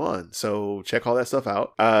shows I'm on. So check all that stuff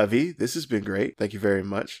out. V, this has been great. Thank you very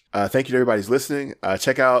much. Thank you to everybody who's listening.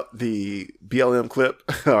 Check out the BLM clip,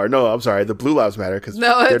 or no, I'm sorry, the Blue Lives Matter, because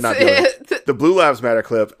they're not doing it. The Blue Lives Matter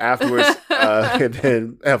clip afterwards, and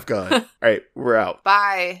then F gone. All right, we're out.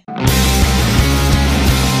 Bye.